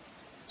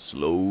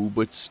 Slow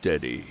but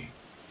steady.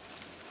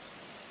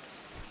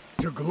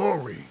 To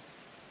glory.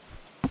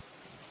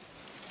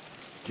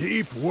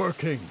 Keep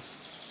working.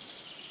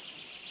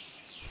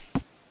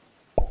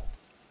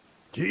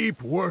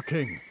 Keep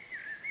working.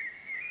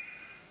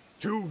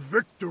 To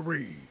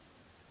victory.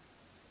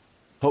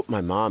 Hope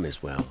my mom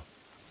is well.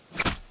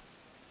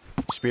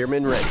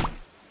 Spearman ready.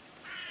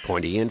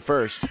 Pointy in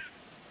first.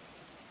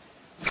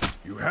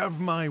 You have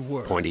my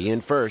word. Pointy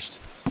in first.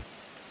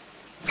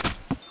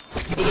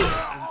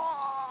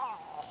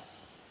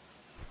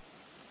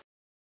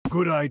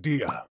 Good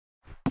idea.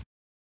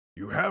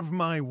 You have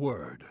my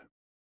word.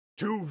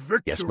 To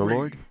victory. Yes, my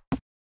lord?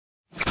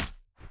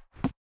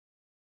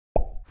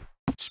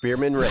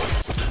 Spearman ready.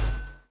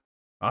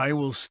 I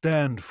will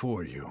stand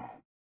for you.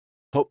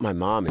 Hope my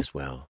mom is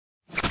well.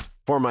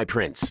 For my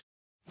prince.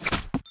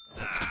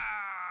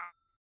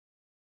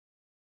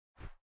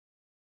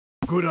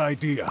 Good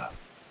idea.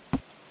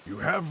 You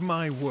have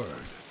my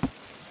word.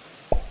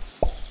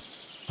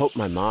 Hope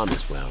my mom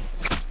is well.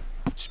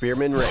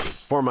 Spearman ready.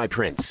 For my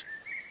prince.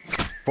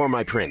 For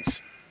my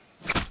prince.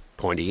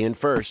 Pointy in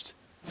first.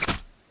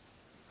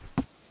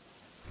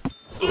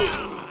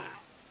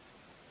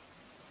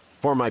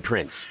 For my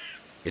prince.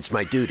 It's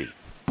my duty.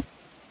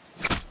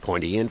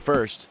 Pointy in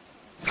first.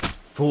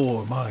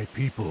 For my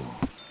people.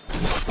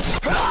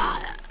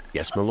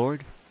 Yes, my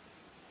lord?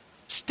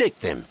 Stick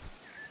them.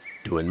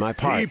 Doing my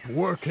part. Keep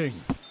working.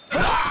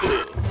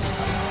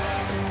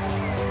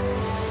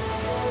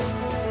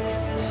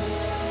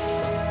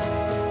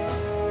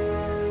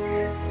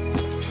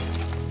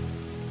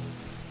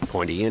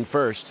 Pointy in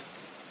first.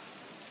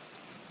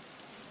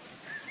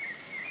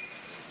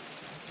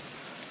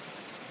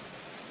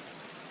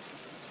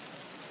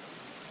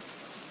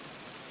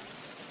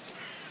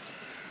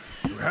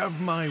 You have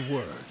my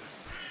word.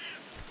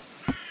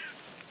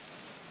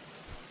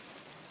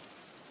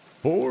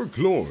 For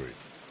glory.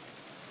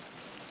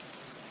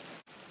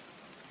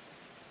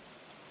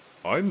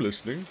 I'm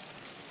listening.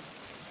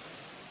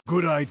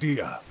 Good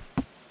idea.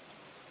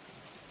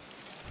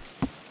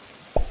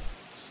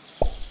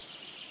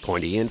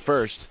 Pointy in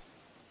first.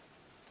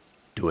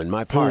 Doing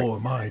my part. For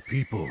my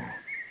people.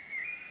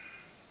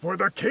 For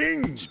the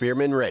king.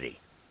 Spearman ready.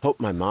 Hope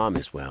my mom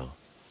is well.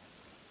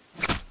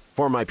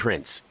 For my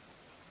prince.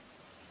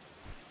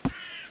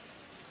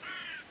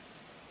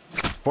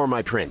 For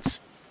my prince.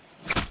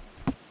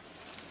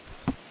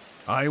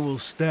 I will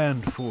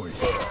stand for you.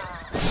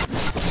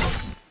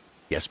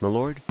 Yes, my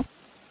lord?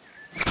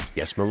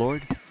 Yes, my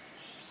lord?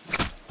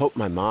 Hope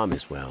my mom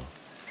is well.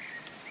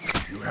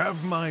 You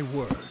have my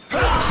word.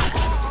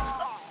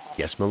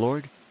 Yes, my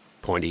lord?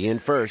 Pointy in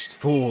first.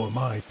 For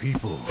my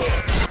people.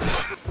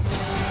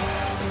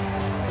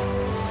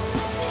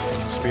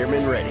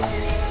 Spearman ready.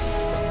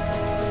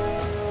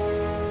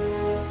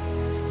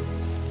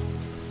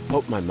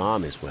 Hope my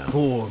mom is well.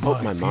 For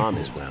Hope my mom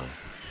people. is well.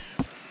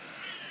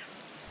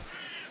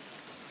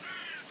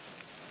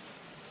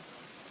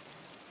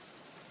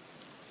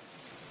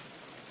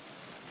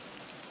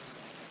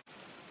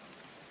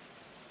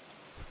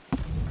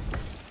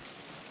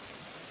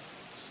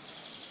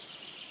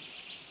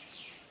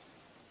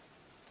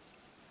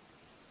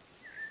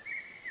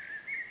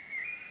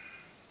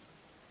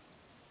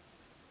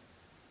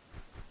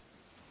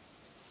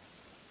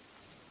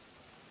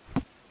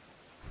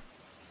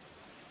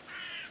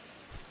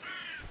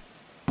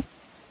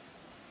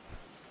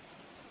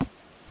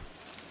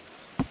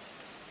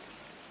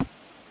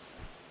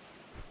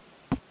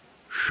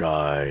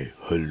 Shai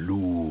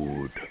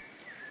halud.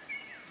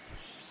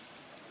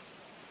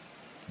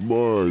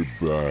 My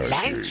back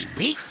Land aches.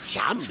 speak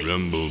zombies.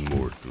 Tremble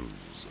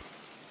mortals.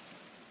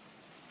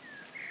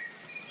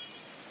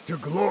 To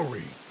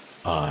glory,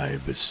 I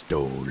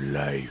bestow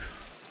life.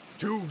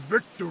 to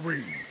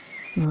victory.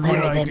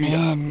 Lure them idea.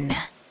 in.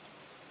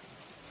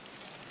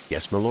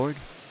 Yes, my lord.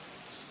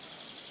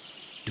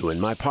 Doing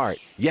my part.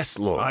 Yes,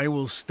 Lord. I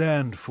will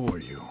stand for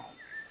you.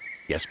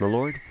 Yes, my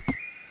lord.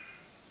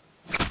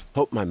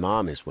 Hope my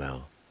mom is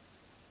well.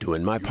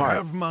 Doing my You part.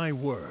 have my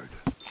word.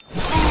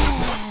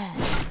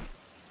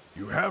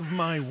 You have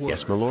my word.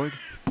 Yes, my lord.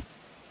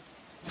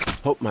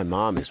 Hope my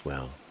mom is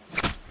well.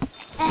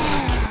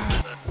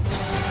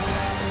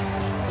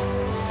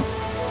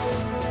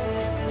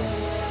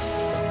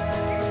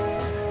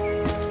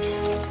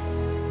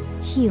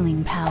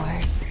 Healing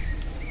powers.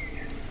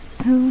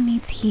 Who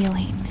needs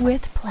healing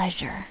with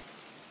pleasure?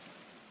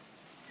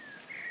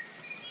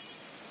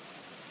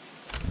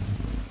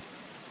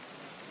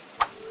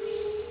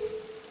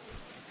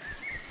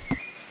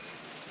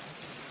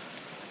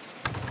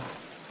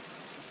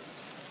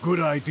 Good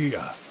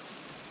idea.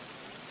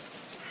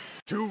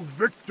 To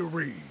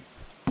victory.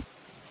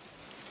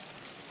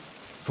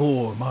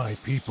 For my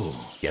people.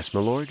 Yes, my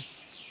lord.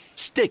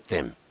 Stick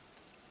them.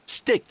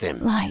 Stick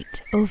them.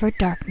 Light over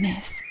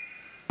darkness.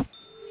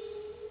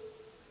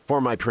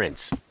 For my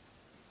prince.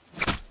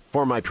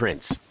 For my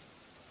prince.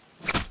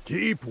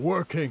 Keep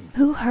working.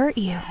 Who hurt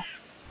you?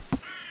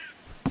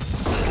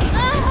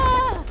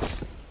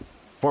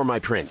 For my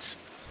prince.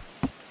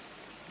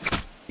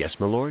 Yes,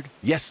 my lord.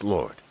 Yes,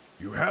 lord.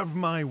 You have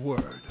my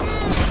word.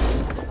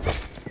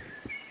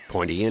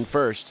 Pointy in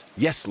first.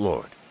 Yes,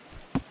 lord.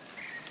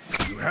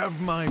 You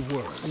have my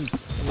word.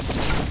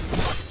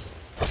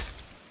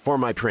 For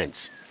my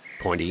prince.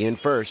 Pointy in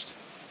first.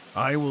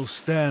 I will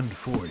stand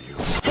for you.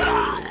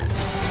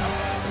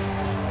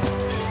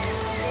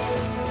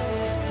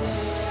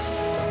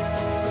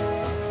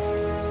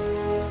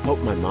 Hope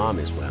my mom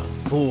is well.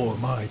 For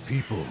my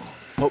people.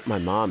 Hope my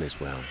mom is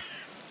well.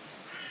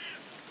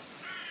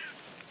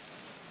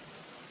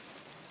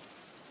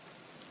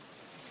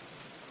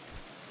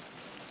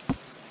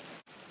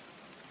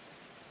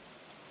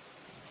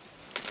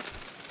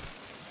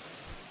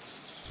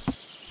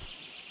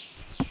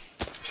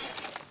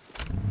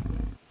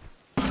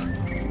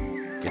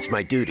 It's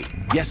my duty.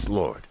 Yes,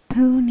 Lord.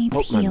 Who needs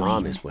Hope healing? my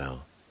mom is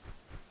well.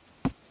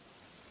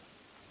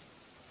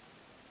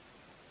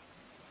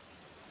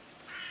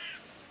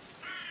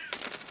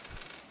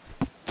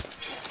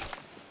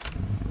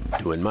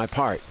 Doing my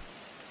part.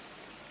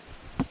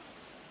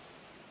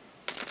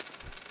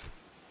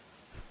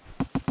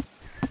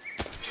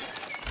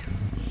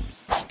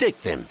 Stick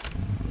them.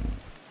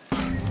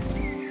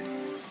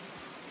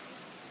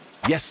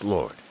 Yes,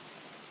 Lord.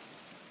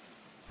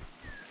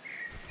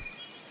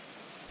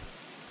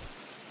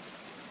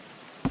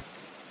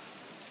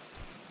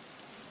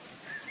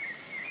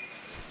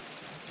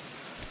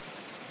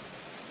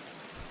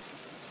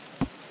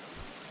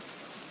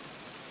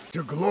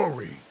 To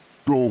glory.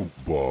 Don't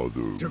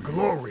bother To me.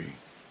 glory.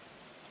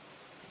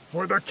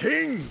 For the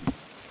king.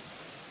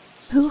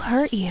 Who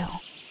hurt you?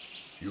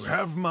 You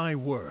have my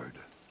word.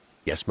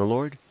 Yes, my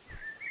lord.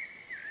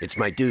 It's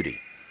my duty.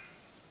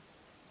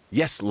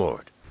 Yes,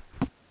 Lord.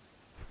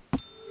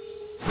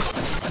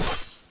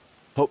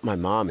 Hope my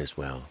mom is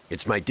well.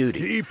 It's my duty.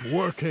 Keep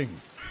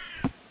working.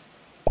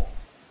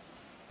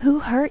 Who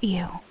hurt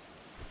you?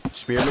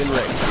 Spearman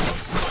ready.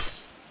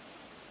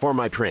 For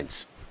my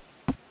prince.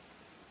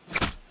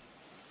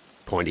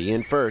 Pointy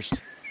in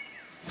first.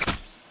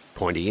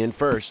 Pointy in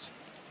first.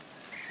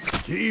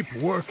 Keep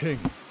working.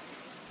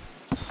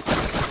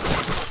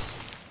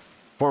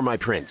 For my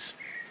prince.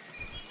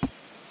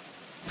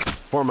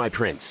 For my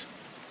prince.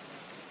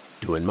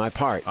 Doing my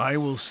part. I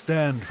will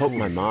stand for Hope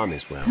my you. mom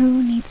is well.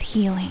 Who needs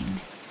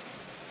healing?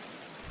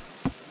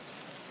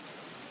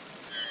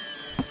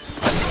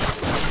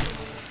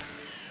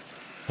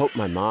 Hope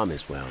my mom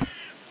is well.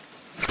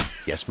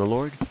 Yes, my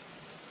lord.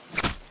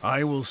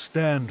 I will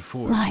stand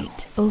for you.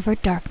 Light over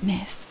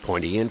darkness.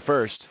 Pointy in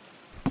first.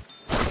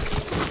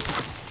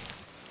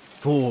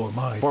 For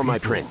my For my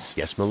people. prince.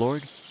 Yes, my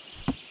lord.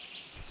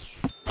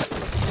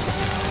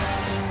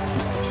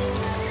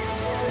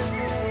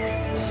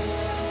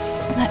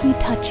 Let me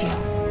touch you.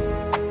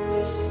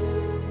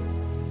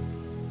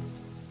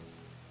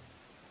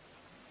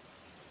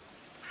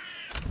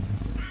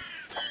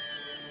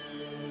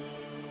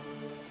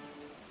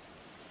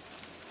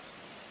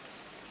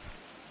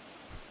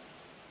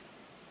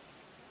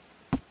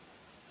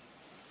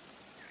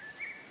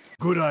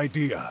 Good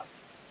idea.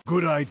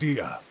 Good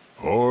idea.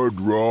 Hard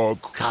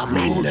rock. Come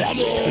and get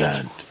it.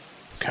 Plant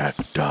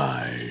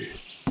cacti.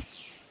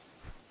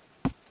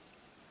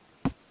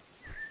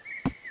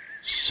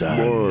 Sun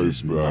My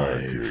is my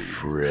back aches.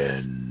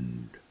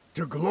 friend.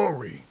 To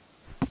glory.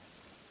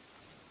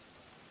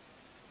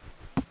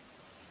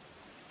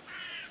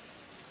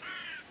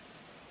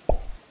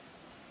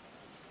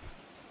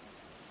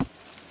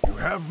 You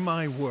have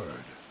my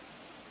word.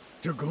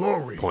 To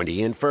glory.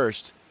 Pointy in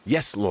first.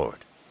 Yes, Lord.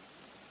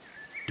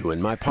 Doing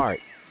my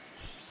part.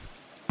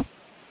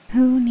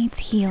 Who needs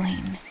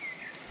healing?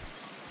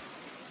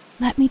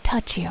 Let me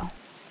touch you.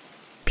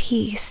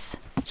 Peace.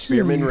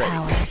 Spearman Healing ready.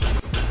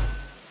 powers.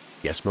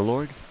 Yes, my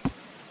lord.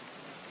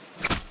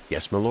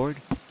 Yes, my lord.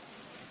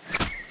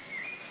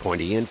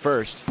 Pointy in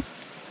first.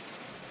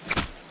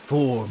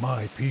 For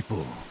my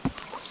people.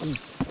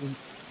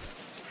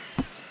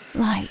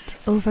 Light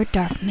over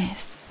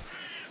darkness.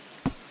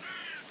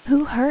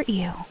 Who hurt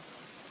you?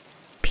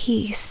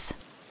 Peace.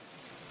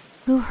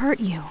 Who hurt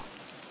you?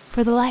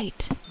 For the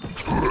light.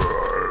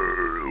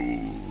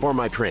 For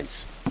my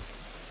prince.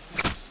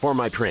 For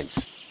my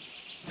prince.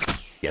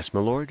 Yes, my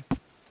lord.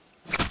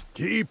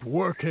 Keep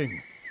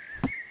working.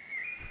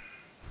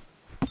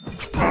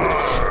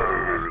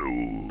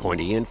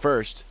 Pointy in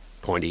first.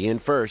 Pointy in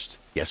first.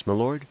 Yes, my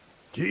lord.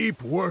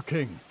 Keep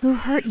working. Who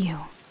hurt you?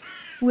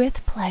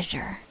 With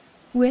pleasure.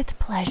 With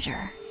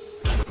pleasure.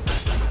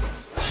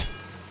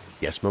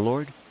 Yes, my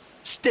lord.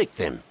 Stick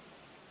them.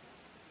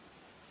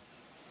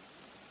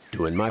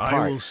 Doing my I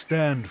part. will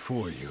stand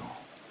for you.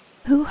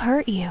 Who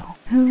hurt you?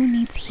 Who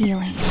needs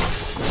healing?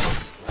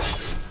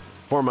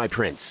 For my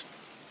prince.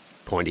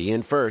 Pointy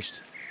in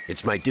first.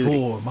 It's my duty.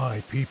 For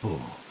my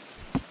people.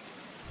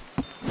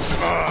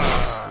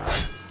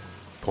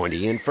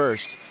 Pointy in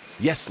first.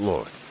 Yes,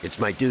 lord. It's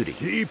my duty.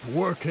 Keep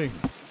working.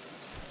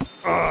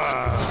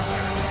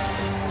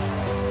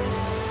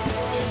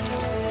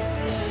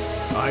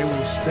 I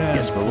will stand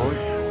Yes, my for lord.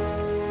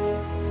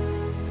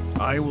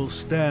 you. I will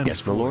stand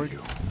Yes, my for lord.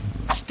 you.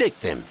 Stick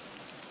them.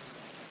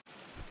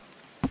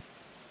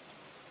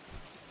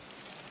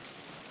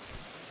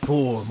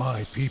 For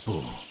my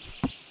people.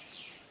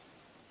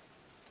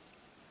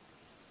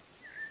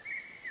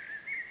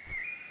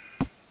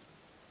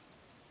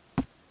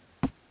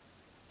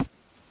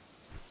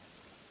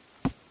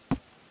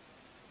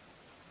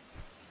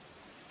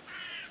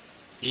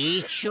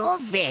 Eat your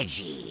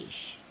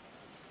veggies.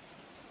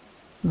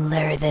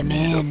 Lure them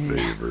In a in.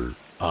 favor,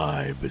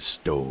 I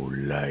bestow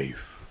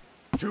life.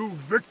 To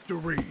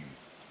victory.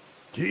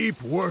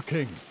 Keep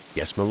working.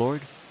 Yes, my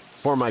lord.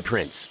 For my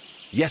prince.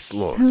 Yes,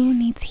 lord. Who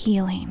needs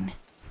healing?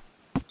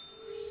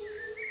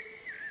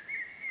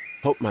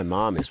 Hope my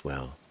mom is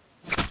well.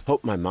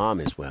 Hope my mom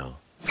is well.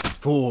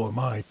 For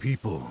my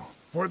people.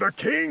 For the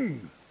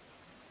king.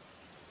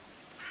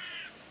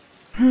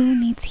 Who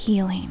needs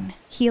healing?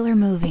 Healer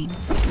moving.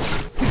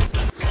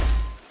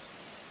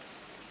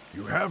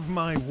 You have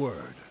my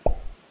word.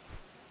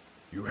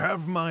 You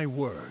have my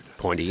word.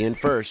 Pointy in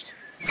first.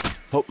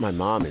 Hope my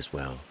mom is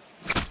well.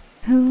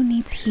 Who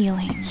needs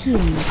healing?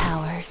 Healing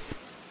powers.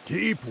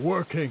 Keep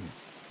working.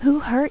 Who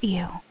hurt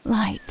you?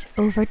 Light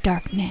over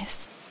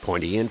darkness.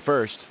 Pointy in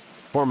first.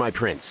 For my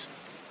prince.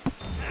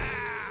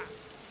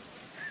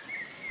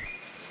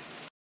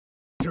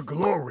 To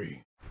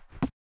glory.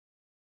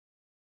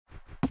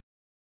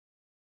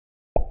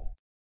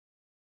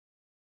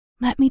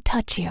 Let me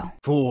touch you.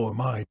 For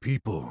my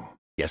people.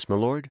 Yes, my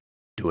lord.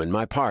 Doing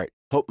my part.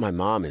 Hope my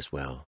mom is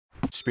well.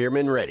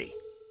 Spearman ready.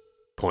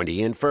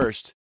 Pointy in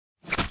first.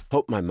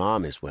 Hope my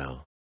mom is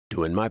well.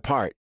 Doing my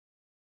part.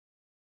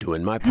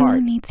 Doing my part.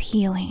 Who needs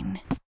healing?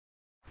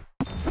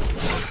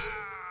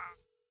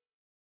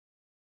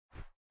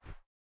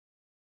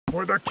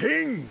 For the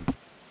king.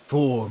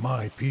 For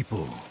my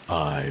people.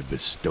 I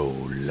bestow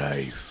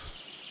life.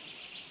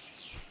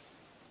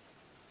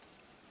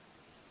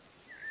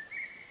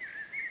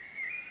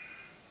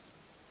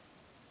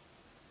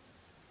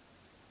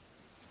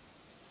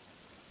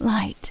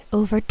 Light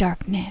over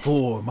darkness.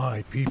 For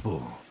my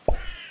people.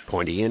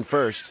 Pointy in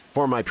first.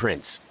 For my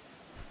prince.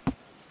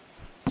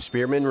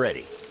 Spearman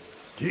ready.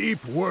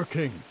 Keep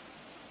working.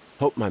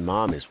 Hope my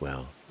mom is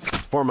well.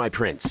 For my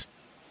prince.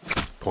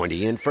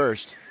 Pointy in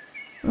first.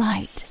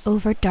 Light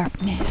over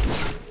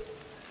darkness.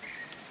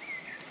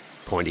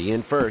 Pointy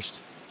in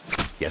first.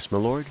 Yes, my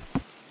lord.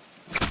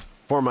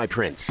 For my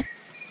prince.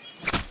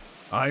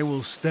 I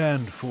will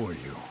stand for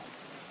you.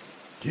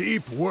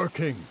 Keep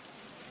working.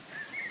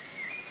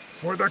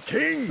 For the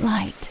king.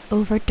 Light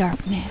over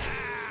darkness.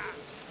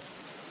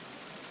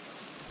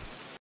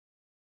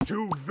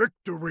 To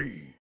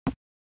victory.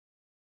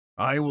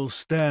 I will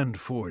stand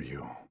for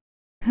you.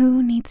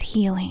 Who needs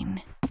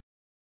healing?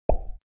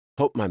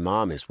 Hope my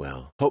mom is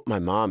well. Hope my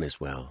mom is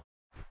well.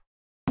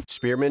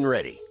 Spearman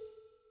ready.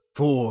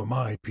 For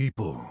my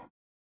people.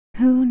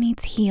 Who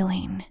needs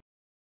healing?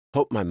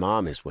 Hope my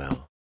mom is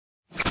well.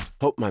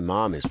 Hope my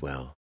mom is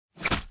well.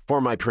 For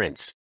my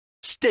prince.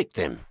 Stick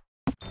them.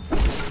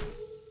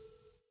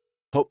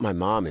 Hope my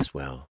mom is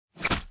well.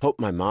 Hope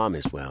my mom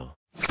is well.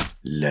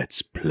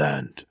 Let's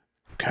plant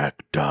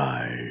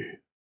cacti.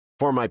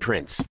 For my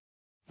prince.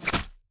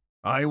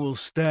 I will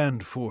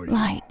stand for you.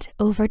 Light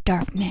over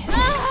darkness.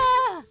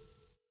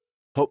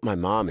 Hope my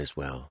mom is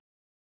well.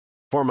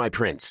 For my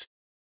prince.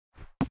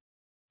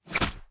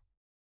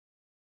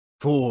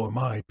 For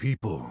my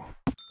people.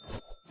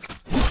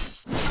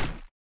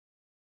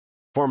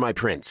 For my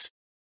prince.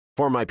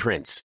 For my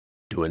prince.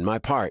 Doing my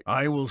part.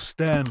 I will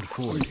stand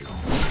for you.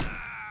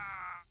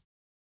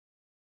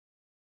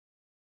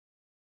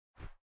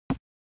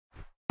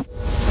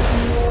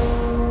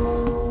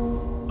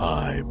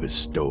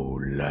 bestow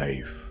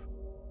life.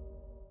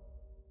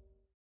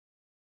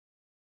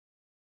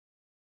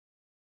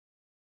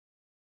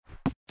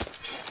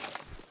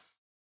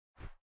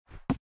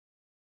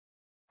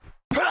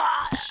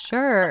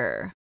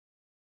 Sure.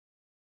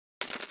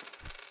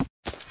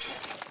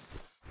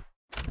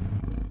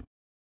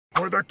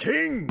 For the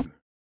king!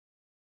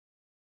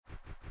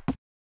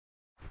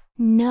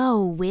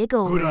 No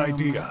wiggle Good room.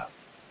 idea.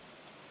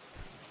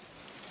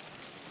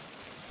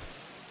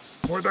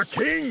 For the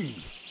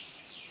king!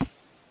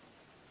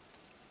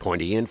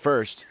 Pointy in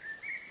first.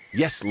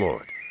 Yes,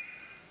 Lord.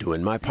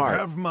 Doing my You part.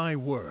 have my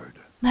word.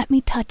 Let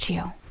me touch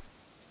you.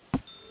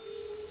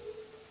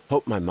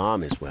 Hope my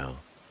mom is well.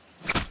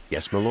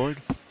 Yes, my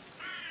lord?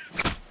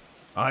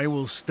 I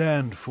will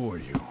stand for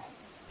you.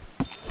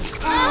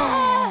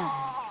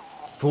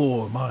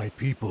 For my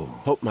people.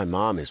 Hope my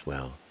mom is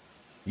well.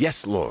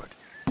 Yes, Lord.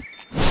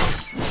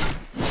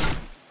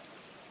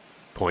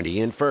 Pointy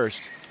in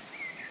first.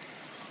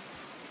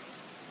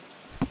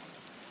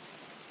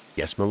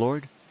 Yes, my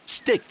lord?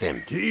 Stick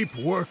them. Keep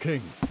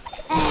working.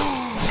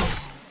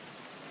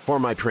 For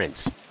my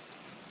prince.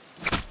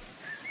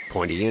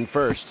 Pointy in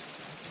first.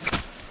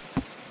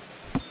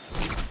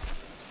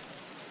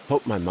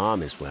 Hope my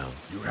mom is well.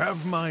 You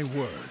have my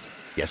word.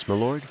 Yes, my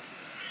lord?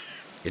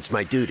 It's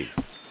my duty.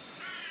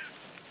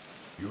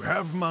 You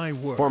have my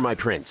word. For my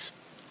prince.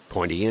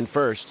 Pointy in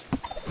first.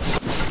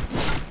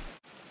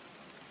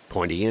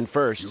 Pointy in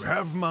first. You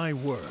have my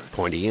word.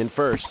 Pointy in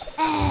first.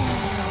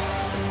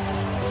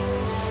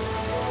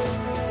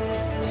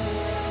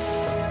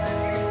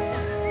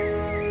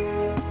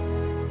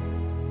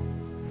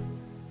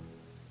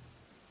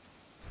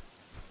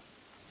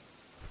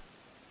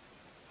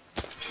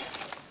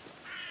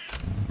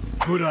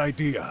 Good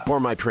idea. For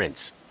my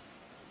prince.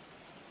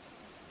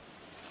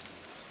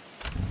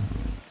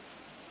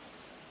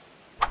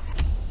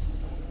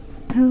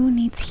 Who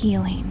needs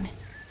healing?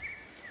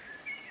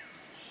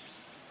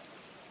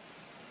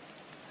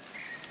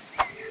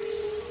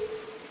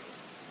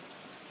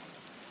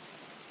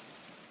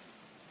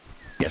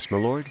 Yes, my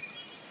lord?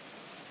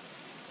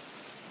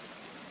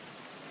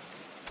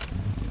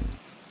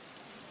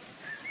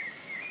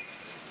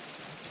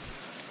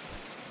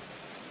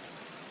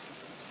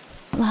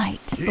 Light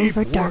Keep over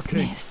working.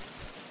 darkness.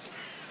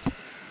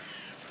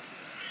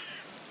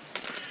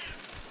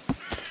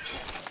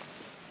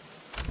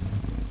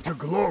 To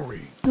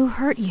glory. Who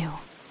hurt you?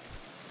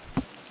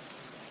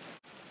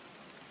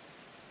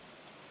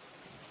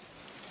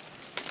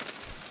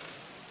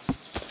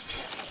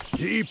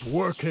 Keep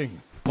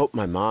working. Hope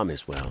my mom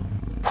is well.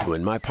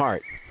 Doing my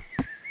part.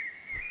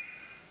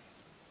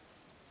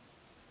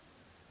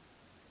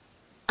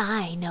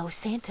 I know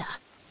Santa.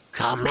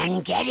 Come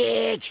and get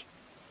it.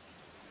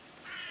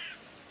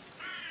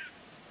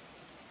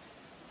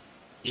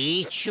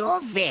 Eat your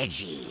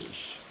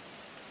veggies.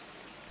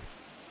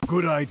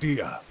 Good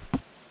idea.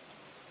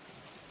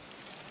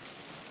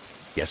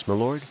 Yes, my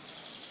lord?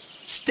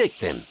 Stick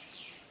them.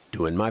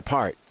 Doing my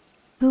part.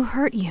 Who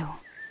hurt you?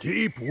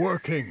 Keep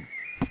working.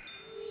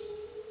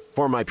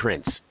 For my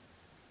prince.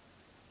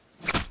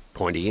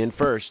 Pointy in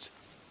first.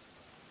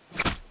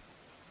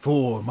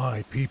 For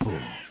my people.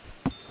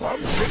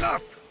 Pumpkin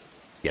up.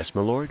 Yes,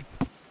 my lord?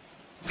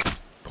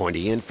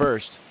 Pointy in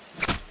first.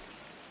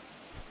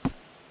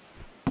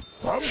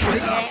 Pumpkin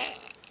up.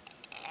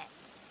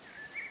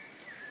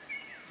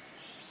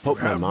 Hope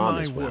You my have mom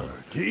my is well.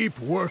 word. Keep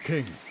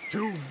working.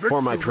 To victory.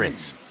 For my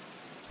prince.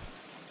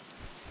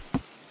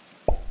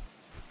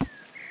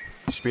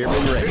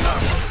 Spearman ready.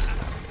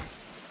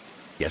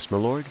 Yes, my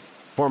lord?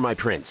 For my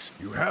prince.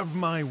 You have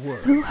my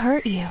word. Who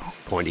hurt you?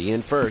 Pointy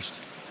in first.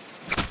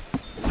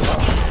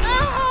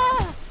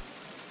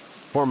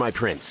 For my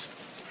prince.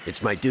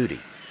 It's my duty.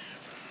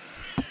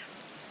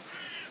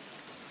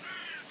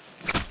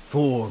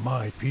 For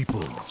my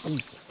people.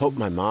 Hope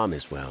my mom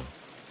is well.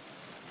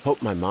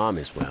 Hope my mom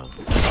is well.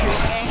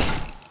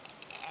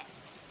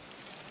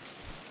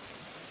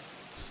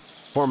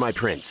 For my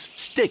prince.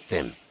 Stick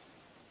them.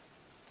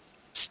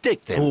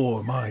 Stick them.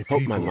 For my people.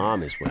 Hope my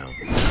mom is well.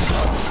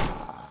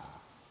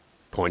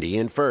 Pointy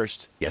in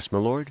first. Yes, my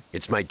lord?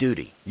 It's my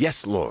duty.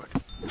 Yes, lord.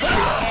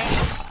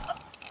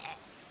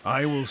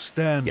 I will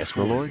stand Yes, for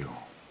my lord. you.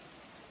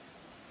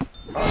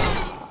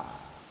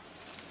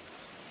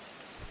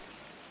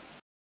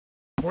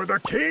 For the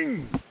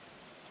king.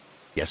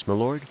 Yes, my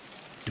lord?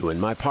 Doing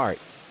my part.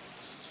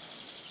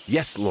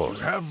 Yes, You lord.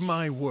 have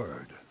my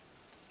word.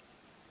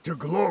 To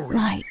glory.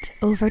 Light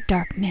over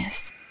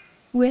darkness.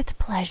 With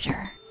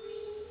pleasure.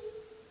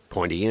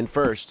 Pointy in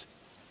first.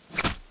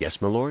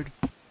 Yes, my lord?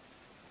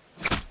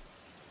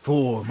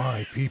 For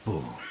my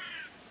people.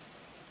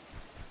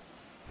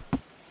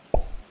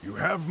 You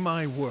have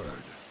my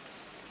word.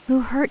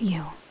 Who hurt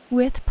you?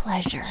 With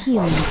pleasure.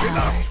 Healing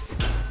powers.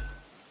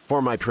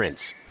 For my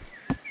prince.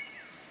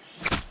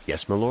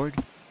 Yes, my lord?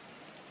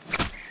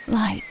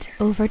 Light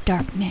over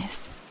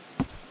darkness.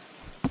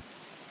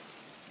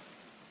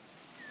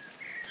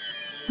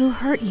 Who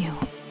hurt you?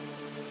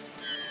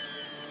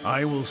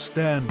 I will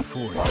stand for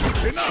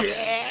you. Enough.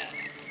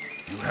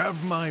 You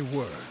have my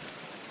word.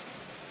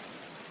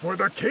 For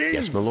the king!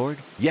 Yes, my lord.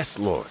 Yes,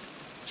 lord.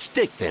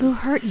 Stick Who them.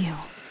 hurt you?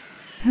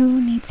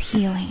 Who needs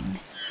healing?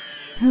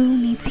 Who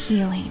needs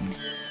healing?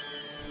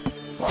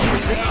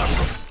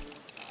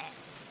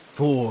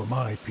 For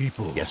my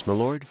people. Yes, my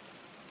lord.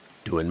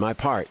 Doing my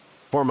part.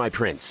 For my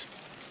prince.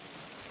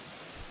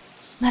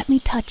 Let me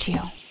touch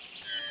you.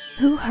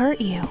 Who hurt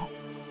you?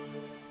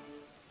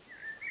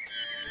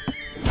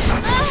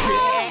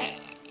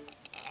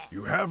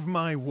 You have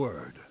my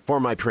word. For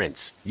my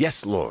prince.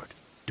 Yes, lord.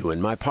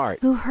 Doing my part.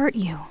 Who hurt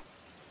you?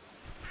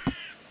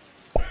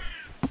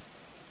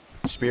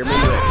 Spearman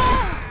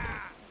ready.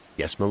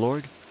 Yes, my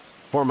lord.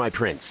 For my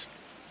prince.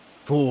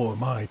 For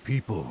my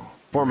people.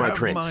 For You my have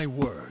prince. my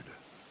word.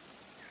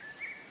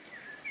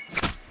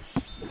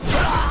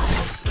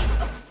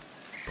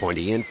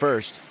 Pointy in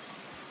first.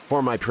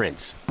 For my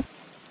prince.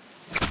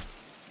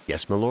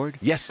 Yes, my lord.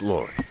 Yes,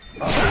 lord.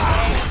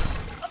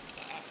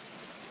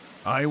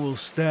 I will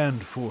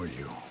stand for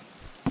you.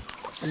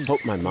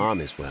 Hope my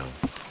mom is well.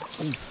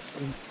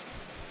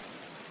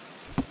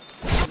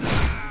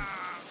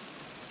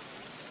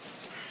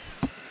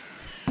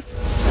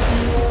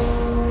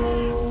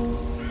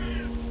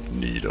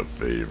 Need a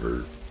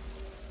favor?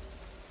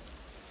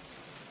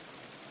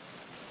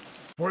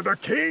 For the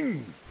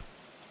king!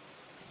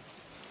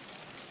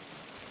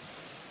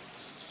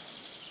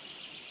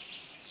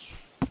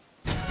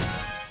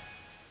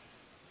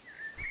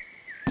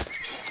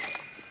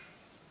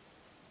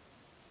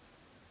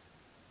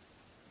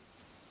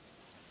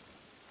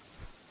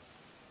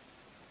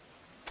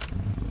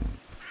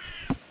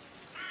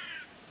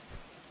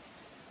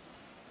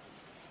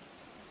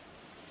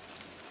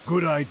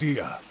 Good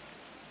idea.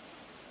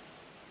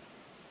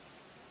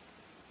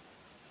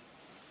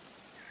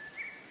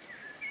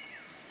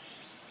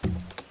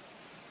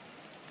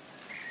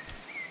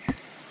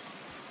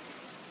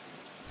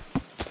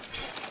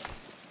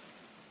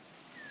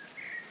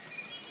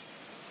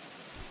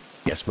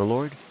 Yes, my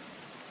lord.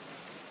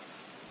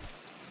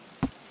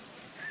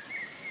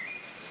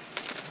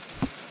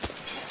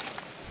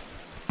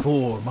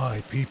 For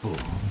my people.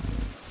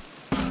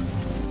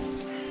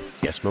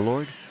 Yes, my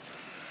lord.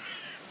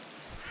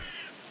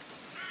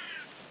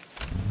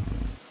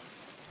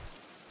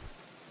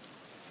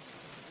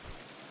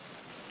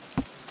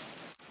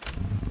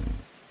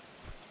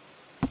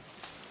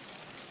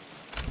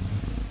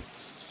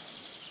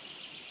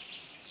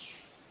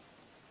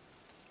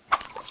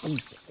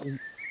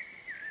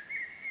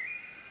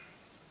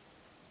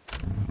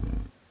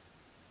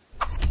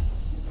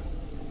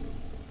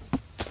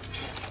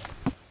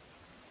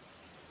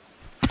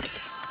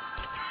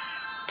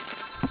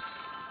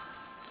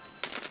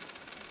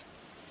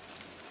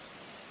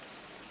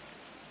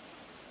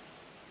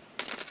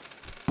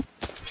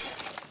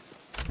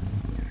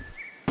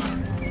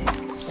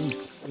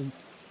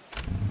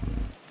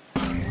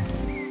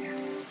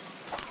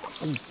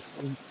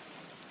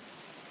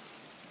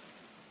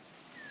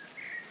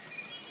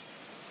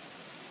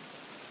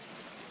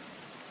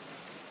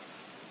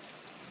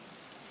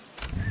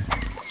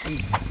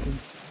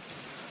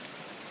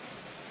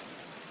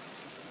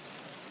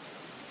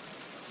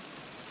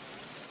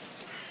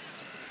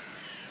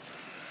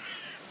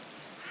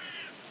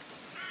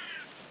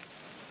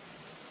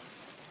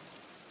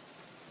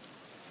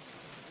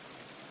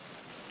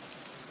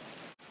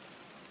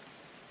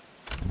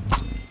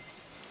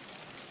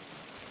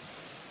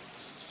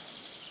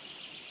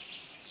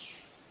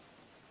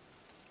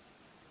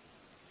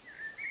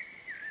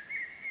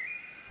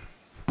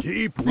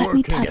 Keep Let me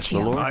working. touch Yes, my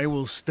you. lord. I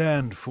will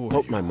stand for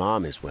Hope you. my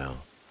mom is well.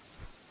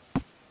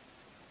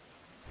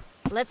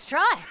 Let's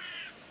try.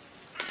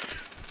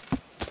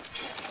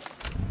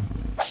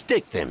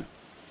 Stick them.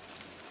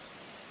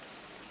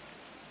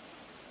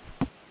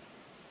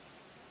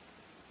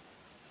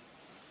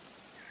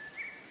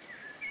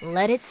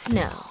 Let it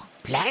snow.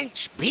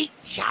 Plants beat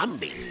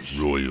zombies.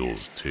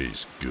 Royals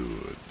taste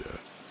good.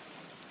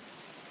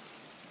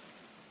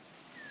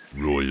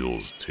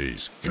 Royals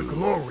taste To good.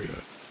 glory.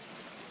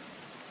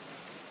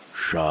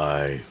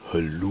 Shai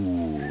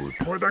Halud.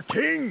 For the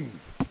king!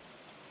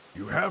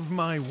 You have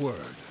my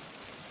word.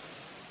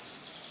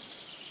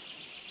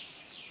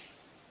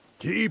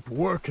 Keep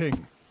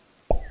working.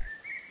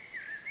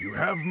 You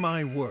have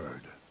my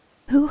word.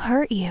 Who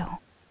hurt you?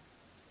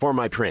 For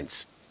my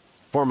prince.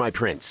 For my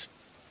prince.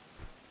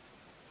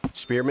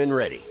 Spearman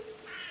ready.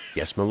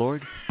 Yes, my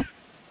lord.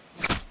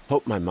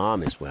 Hope my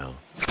mom is well.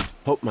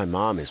 Hope my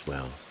mom is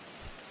well.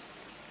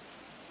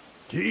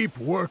 Keep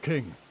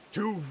working.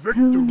 To Who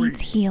victory.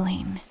 needs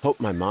healing? Hope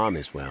my mom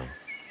is well.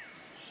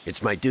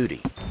 It's my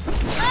duty.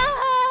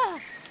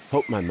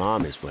 Hope my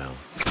mom is well.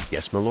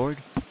 Yes, my lord.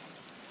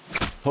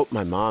 Hope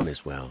my mom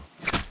is well.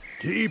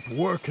 Keep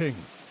working.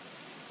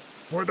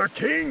 For the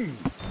king!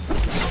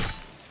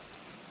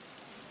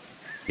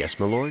 Yes,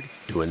 my lord.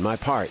 Doing my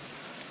part.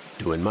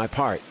 Doing my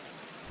part.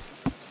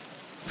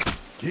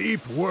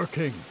 Keep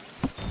working.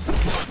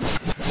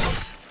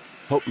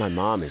 Hope my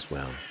mom is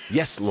well.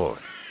 Yes, lord.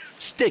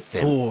 Stick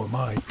them. For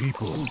my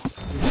people.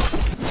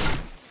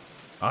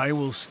 I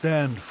will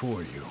stand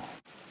for you.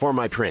 For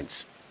my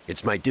prince.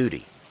 It's my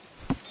duty.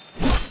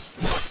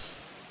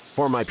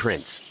 For my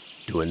prince,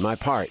 doing my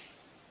part.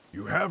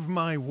 You have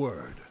my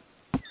word.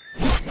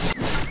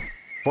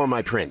 For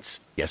my prince.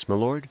 Yes, my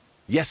lord.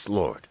 Yes,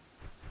 lord.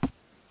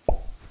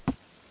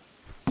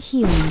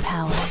 Healing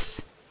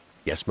powers.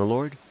 Yes, my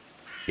lord.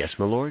 Yes,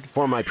 my lord.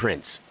 For my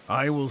prince.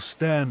 I will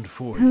stand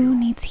for Who you.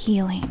 needs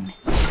healing?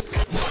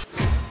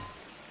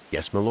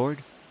 Yes, my lord.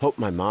 Hope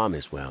my mom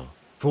is well.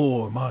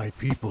 For my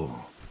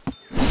people.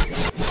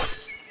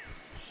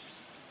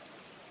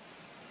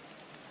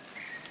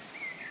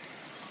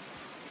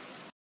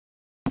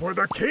 For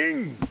the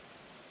king.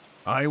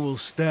 I will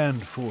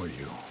stand for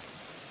you.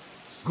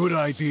 Good Who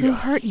idea.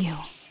 hurt you?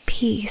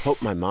 Peace.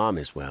 Hope my mom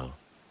is well.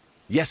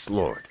 Yes,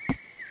 lord.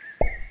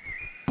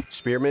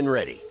 Spearman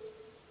ready.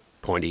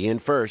 Pointy in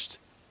first.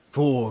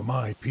 For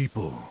my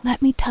people.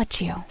 Let me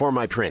touch you. For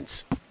my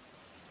prince.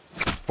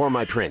 For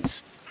my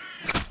prince.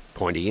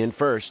 Pointy in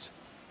first.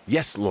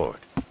 Yes, lord.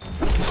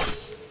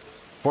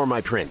 For my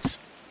prince.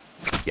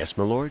 Yes,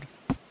 my lord.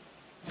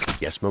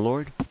 Yes, my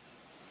lord.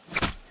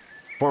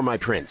 For my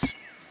prince.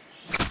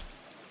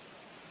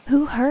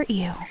 Who hurt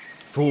you?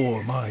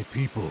 For my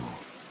people.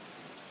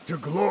 To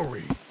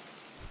glory.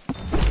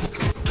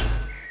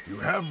 You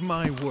have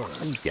my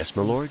word. Yes,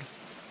 my lord.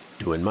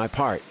 Doing my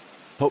part.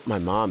 Hope my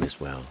mom is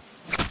well.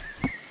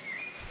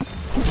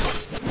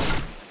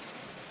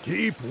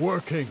 Keep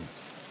working.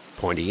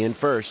 Pointy in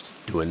first.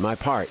 Doing my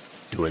part.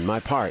 Doing my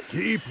part.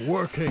 Keep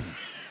working.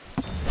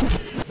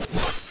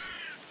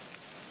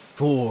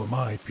 For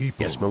my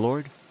people. Yes, my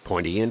lord.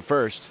 Pointy in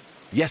first.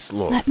 Yes,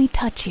 lord. Let me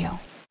touch you.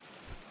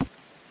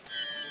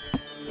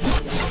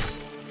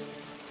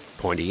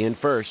 Pointy in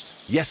first.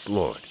 Yes,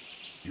 lord.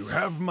 You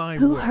have my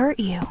Who word. hurt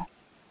you?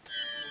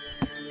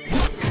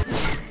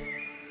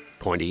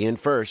 Pointy in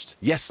first.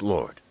 Yes,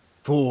 lord.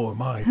 For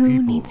my Who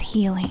people. needs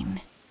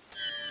healing?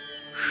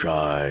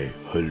 Shai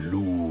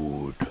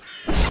Halud.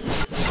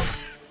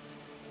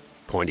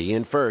 Pointy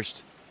in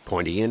first.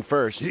 Pointy in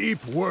first.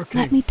 Keep working.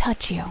 Let me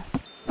touch you.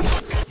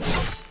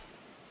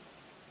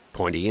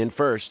 Pointy in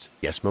first.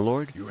 Yes, my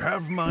lord. You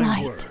have my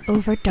Light word.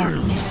 over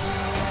darkness.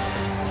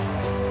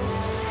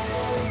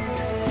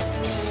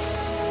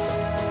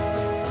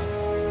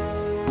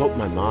 Hope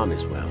my mom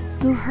is well.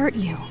 Who hurt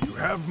you? You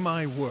have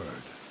my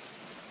word.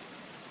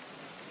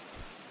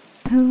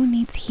 Who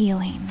needs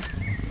healing?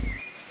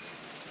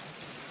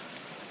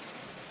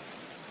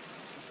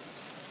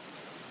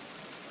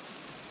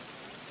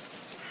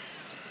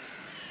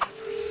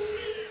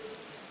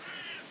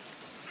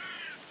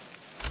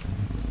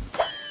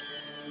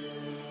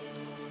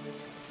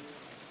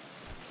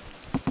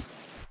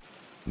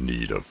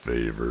 Need a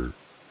favor?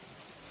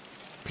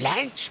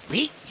 Plants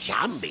beat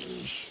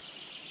zombies.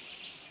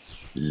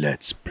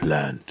 Let's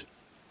plant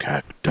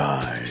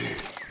cacti.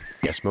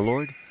 Yes, my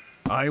lord.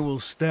 I will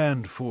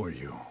stand for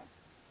you.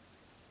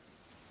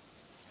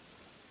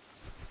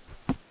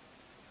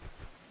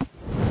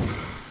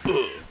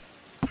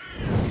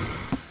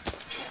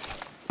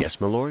 Yes,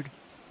 my lord.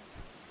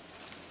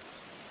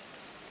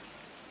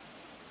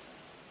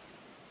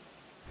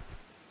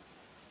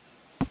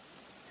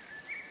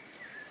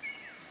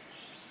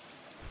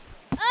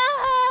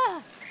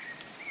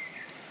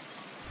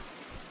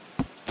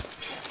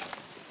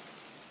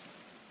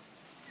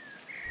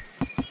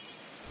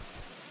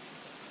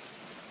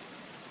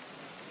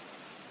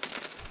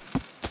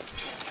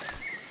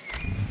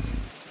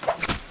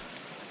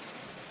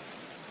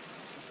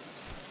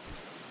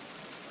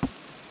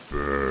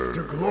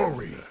 To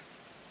glory.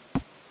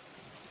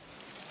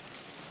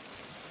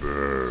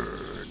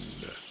 Burn.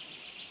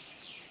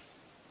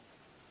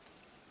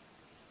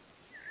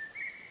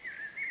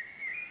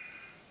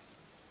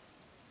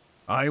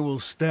 I will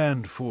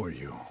stand for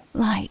you.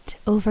 Light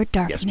over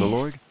darkness. Yes, my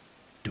lord.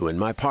 Doing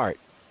my part.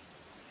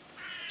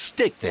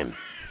 Stick them.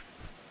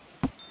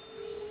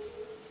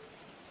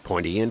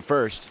 Pointy in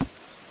first.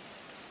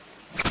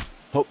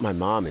 Hope my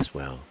mom is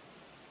well.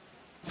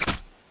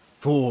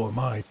 For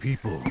my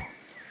people.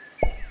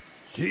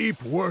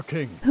 Keep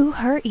working. Who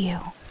hurt you?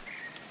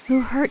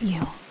 Who hurt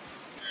you?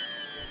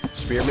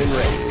 Spearman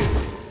ready.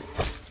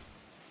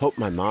 Hope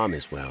my mom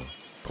is well.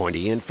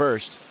 Pointy in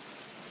first.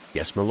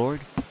 Yes, my lord.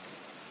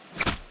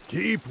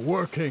 Keep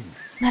working.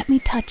 Let me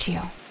touch you.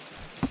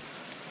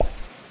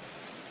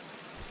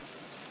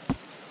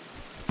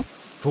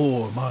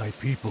 For my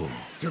people.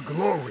 To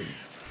glory.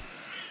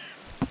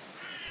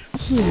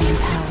 Healing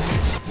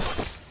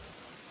powers.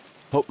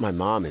 Hope my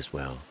mom is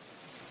well.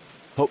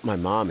 Hope my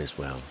mom is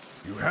well.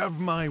 You have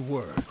my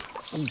word.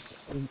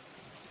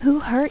 Who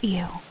hurt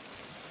you?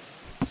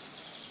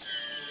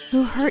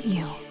 Who hurt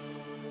you?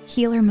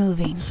 Healer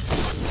moving.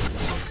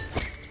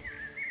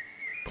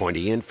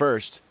 Pointy in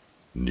first.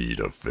 Need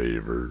a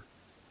favor?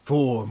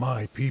 For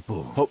my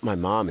people. Hope my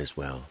mom is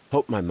well.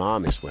 Hope my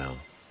mom is well.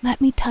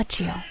 Let me touch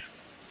you.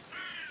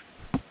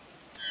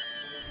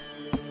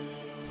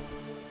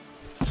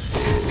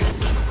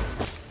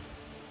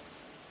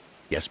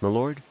 Yes, my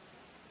lord.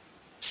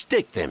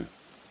 Stick them.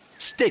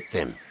 Stick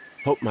them.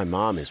 Hope my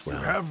mom is You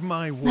well. have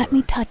my word. Let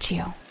me touch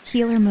you.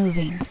 Healer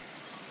moving.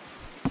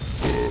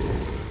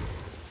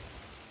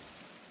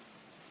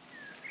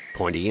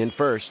 Pointy in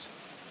first.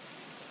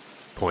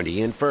 Pointy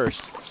in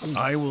first.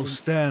 I will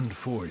stand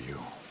for you.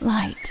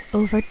 Light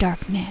over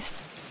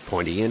darkness.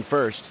 Pointy in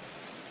first.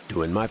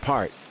 Doing my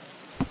part.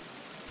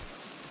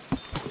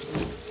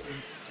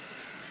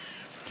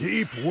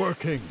 Keep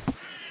working.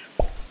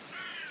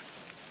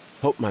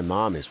 Hope my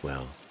mom is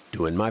well.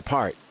 Doing my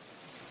part.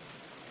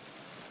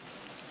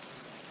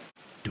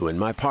 Doing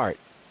my part.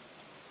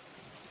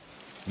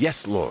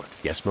 Yes, Lord.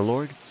 Yes, my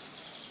Lord.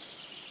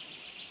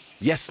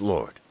 Yes,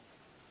 Lord.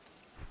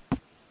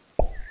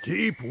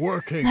 Keep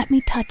working. Let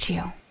me touch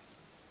you.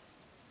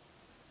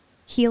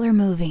 Healer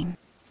moving.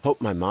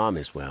 Hope my mom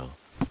is well.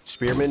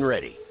 Spearman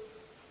ready.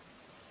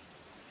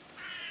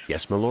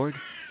 Yes, my Lord.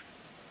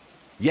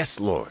 Yes,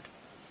 Lord.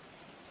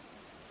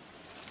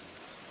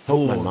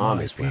 Hope my For mom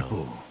my is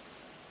people. well.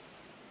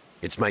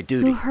 It's my Who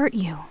duty. hurt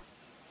you?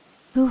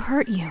 Who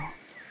hurt you?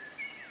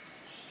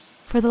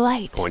 For the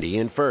light. Pointy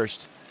in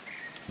first.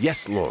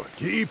 Yes, Lord.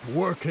 Keep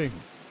working.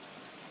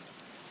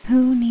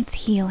 Who needs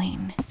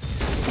healing?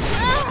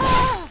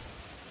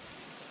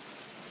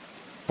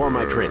 For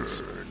my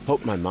prince.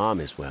 Hope my mom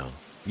is well.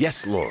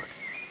 Yes, Lord.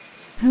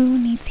 Who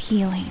needs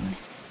healing?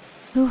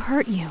 Who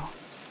hurt you?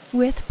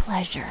 With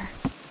pleasure.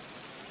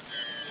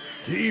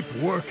 Keep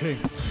working.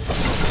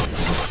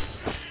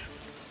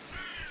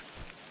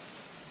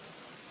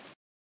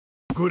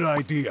 Good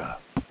idea.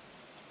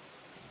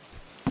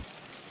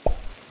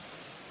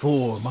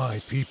 For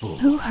my people.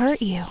 Who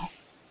hurt you?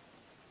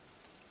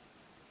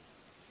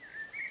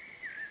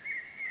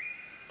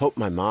 Hope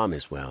my mom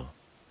is well.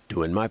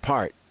 Doing my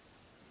part.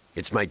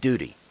 It's my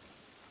duty.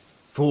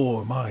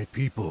 For my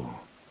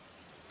people.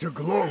 To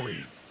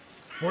glory.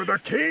 For the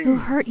king. Who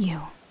hurt you?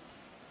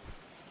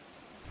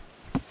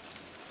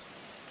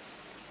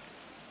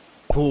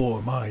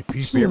 For my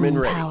people. Spearman Healing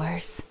ready.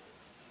 powers.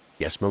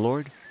 Yes, my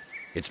Lord.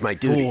 It's my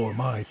duty. For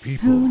my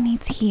people. Who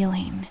needs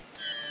healing?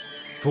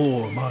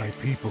 For my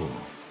people.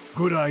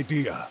 Good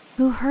idea.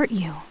 Who hurt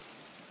you?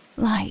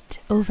 Light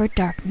over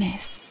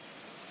darkness.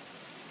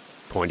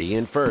 Pointy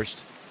in first.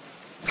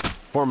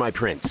 For my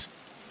prince.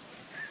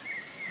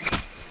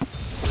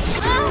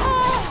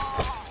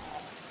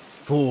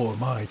 For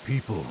my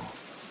people.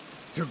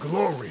 To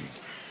glory.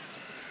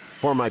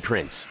 For my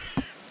prince.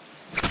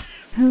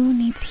 Who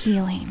needs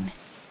healing?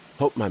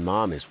 Hope my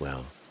mom is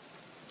well.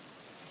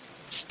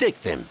 Stick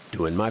them.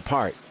 Doing my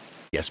part.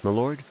 Yes, my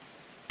Lord.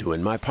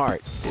 Doing my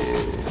part.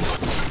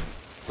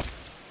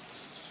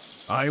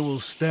 I will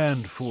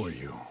stand for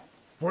you.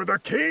 For the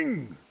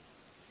king.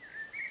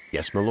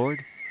 Yes, my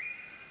Lord.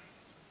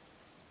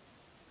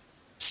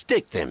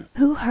 Stick them.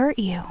 Who hurt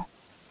you?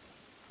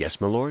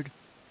 Yes, my Lord.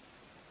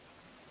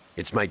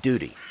 It's my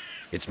duty.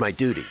 It's my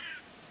duty.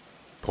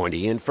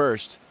 Pointy in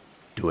first.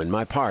 Doing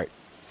my part.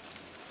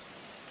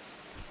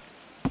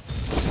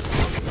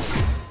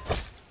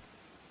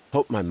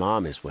 Hope my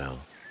mom is well.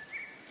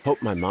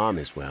 Hope my mom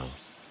is well.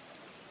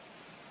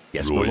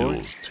 Yes, my Lord.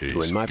 Royals taste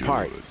Doing my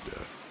part. good.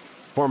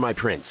 For my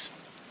prince.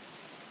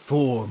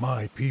 For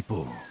my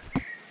people.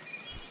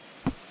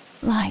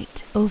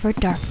 Light over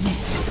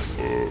darkness.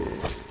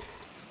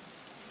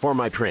 For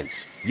my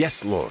prince.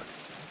 Yes, Lord.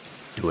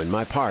 Doing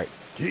my part.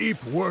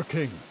 Keep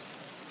working.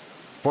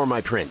 For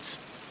my prince.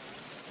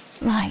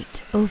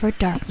 Light over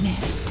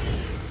darkness.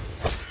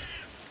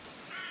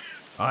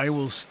 I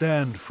will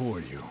stand for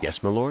you.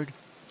 Yes, my Lord.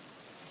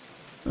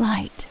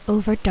 Light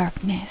over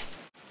darkness.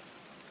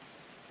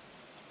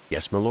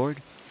 Yes, my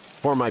Lord.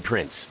 For my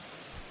prince.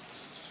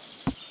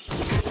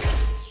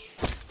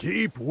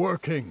 Keep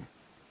working.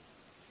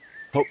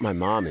 Hope my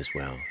mom is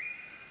well.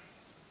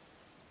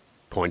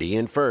 Pointy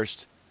in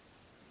first.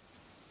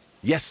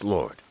 Yes,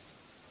 Lord.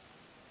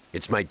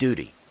 It's my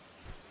duty.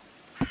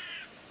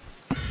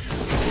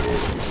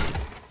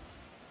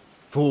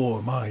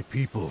 For my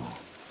people.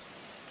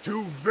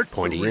 To victory.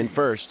 Pointy in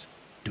first.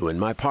 Doing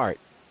my part.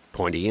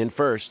 Pointy in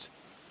first.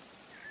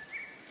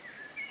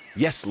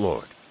 Yes,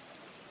 Lord.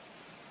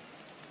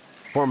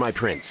 For my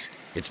prince.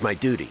 It's my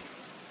duty.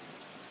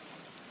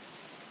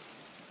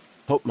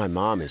 Hope my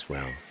mom is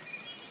well.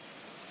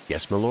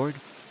 Yes, my Lord.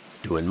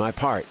 Doing my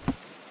part.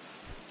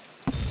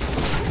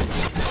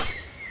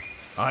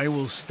 I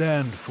will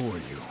stand for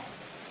you.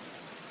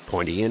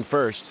 Pointy in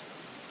first.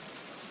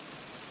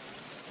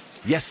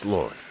 Yes,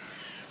 Lord.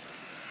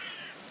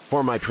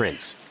 For my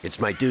prince. It's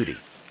my duty.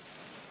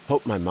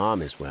 Hope my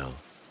mom is well.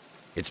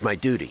 It's my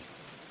duty.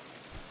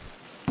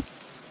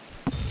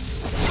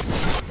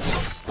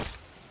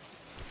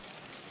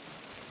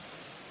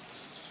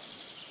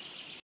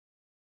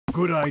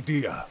 Good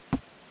idea.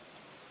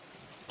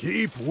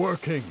 Keep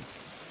working.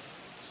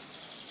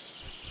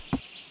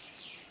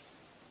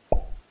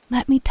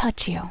 Let me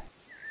touch you.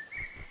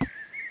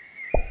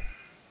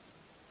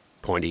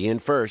 Pointy in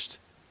first.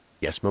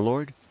 Yes, my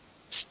Lord.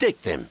 Stick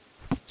them.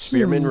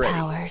 Spearman Healing ready.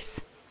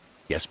 powers.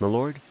 Yes, my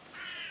Lord.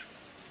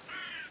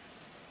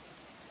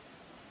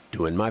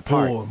 Doing my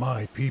part. For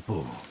my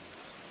people.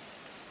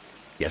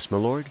 Yes, my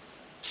Lord.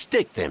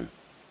 Stick them.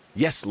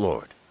 Yes,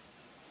 Lord.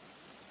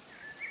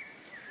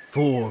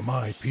 For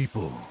my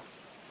people.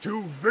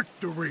 To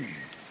victory.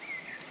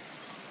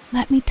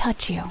 Let me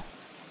touch you.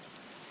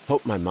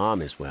 Hope my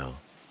mom is well.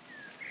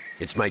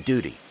 It's my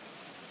duty.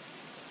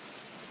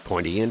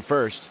 Pointy in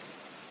first.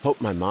 Hope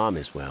my mom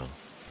is well.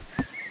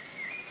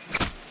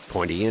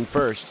 Pointy in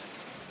first.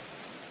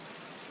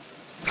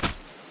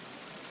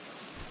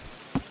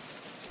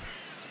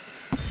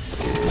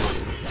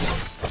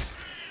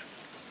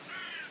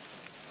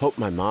 Hope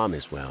my mom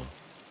is well.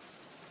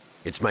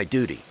 It's my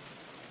duty.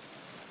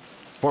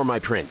 For my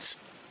prince.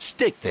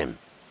 Stick them.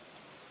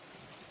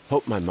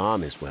 Hope my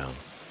mom is well.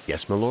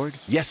 Yes, my lord?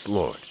 Yes,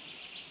 lord.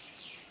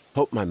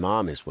 Hope my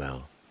mom is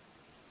well.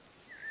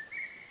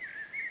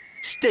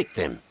 Stick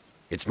them.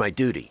 It's my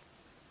duty.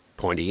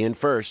 Pointy in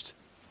first.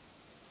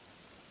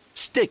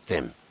 Stick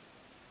them.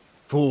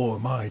 For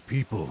my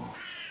people.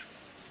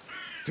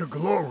 To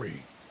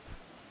glory.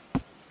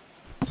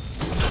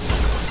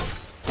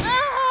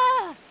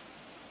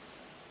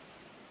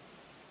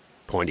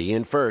 Pointy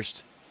in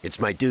first. It's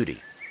my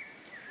duty.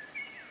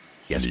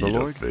 Yes, my Need a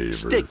lord? favor?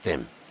 Stick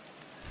them.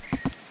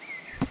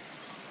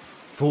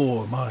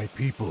 For my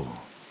people.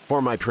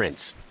 For my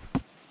prince.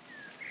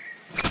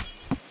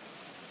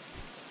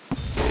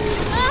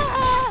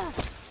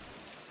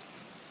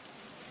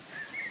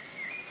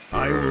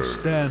 I will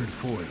stand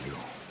for you.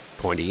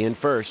 Pointy in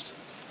first.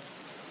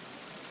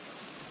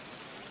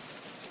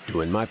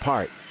 Doing my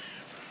part.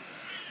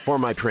 For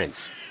my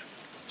prince.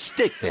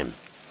 Stick them.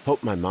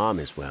 Hope my mom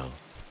is well.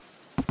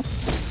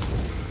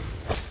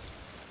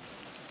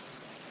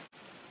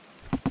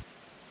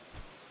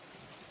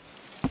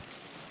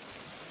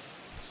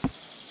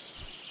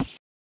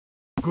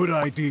 Good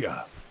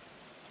idea.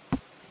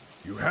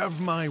 You have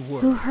my Who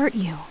word. hurt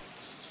you?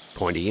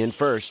 Pointy in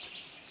first.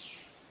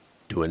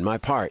 Doing my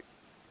part.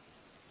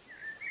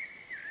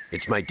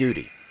 It's my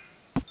duty.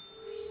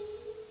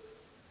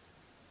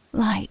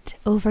 Light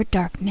over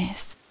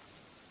darkness.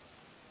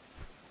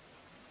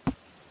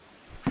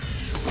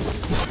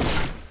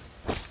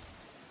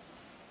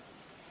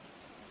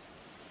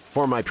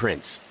 For my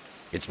prince.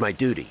 It's my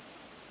duty.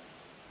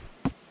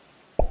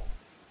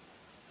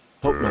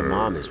 Hope my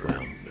mom is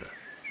well.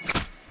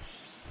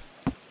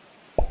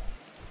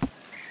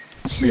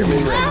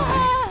 Spearman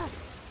ready.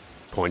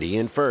 Pointy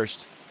in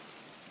first.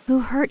 Who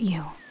hurt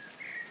you?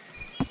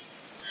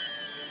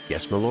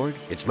 Yes, my lord.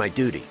 It's my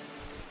duty.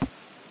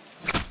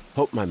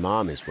 Hope my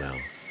mom is well.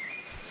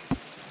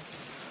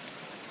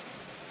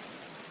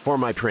 For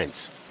my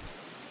prince.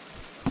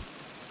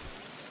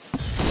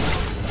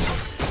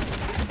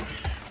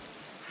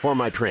 For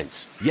my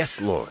prince.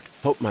 Yes, lord.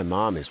 Hope my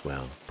mom is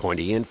well.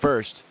 Pointy in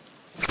first.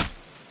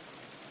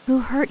 Who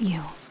hurt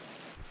you?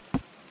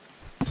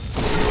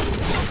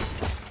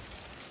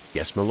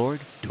 Yes, my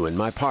lord. Doing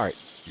my part.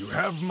 You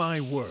have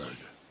my word.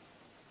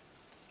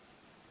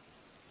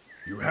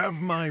 You have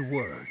my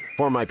word.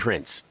 For my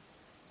prince.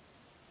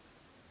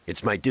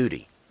 It's my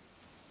duty.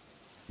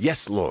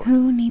 Yes, lord.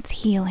 Who needs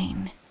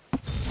healing?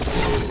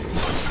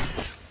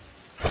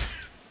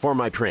 For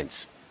my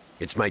prince.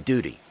 It's my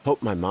duty.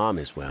 Hope my mom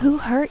is well. Who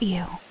hurt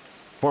you?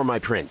 For my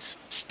prince.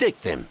 Stick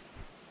them.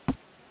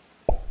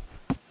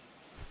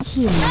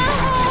 Healing.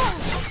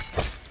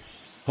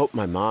 Hope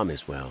my mom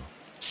is well.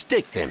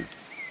 Stick them.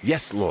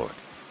 Yes, lord.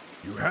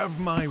 You have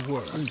my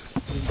word.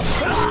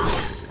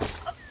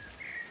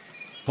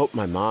 Hope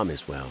my mom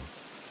is well.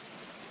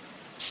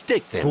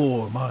 Stick them.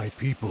 For my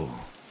people.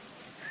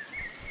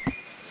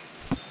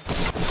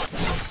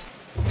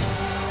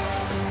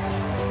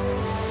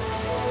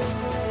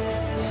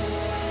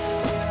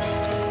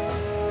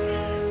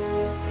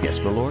 Yes,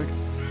 my lord.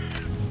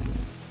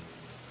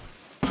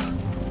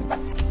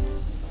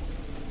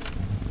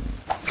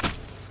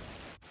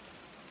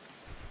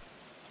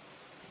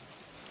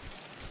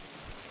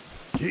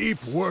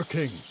 Keep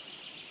working.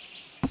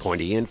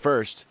 Pointy in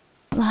first.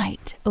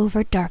 Light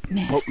over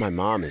darkness. Hope my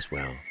mom is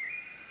well.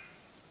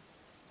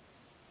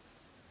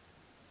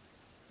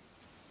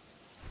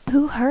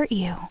 Who hurt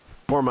you?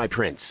 For my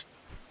prince.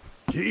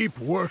 Keep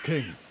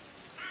working.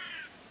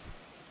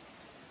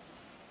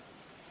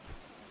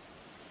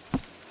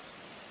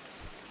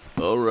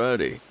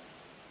 Alrighty.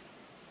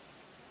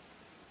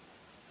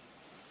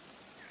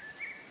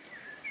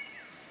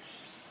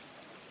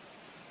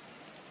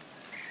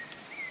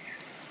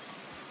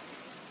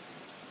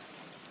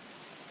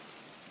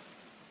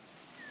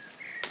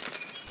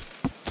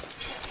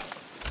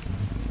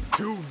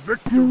 To Who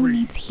victory.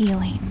 needs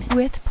healing?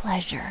 With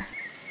pleasure.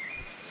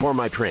 For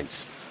my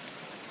prince.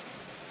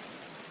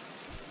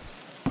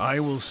 I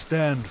will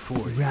stand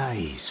for you.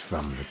 Rise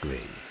from the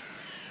grave.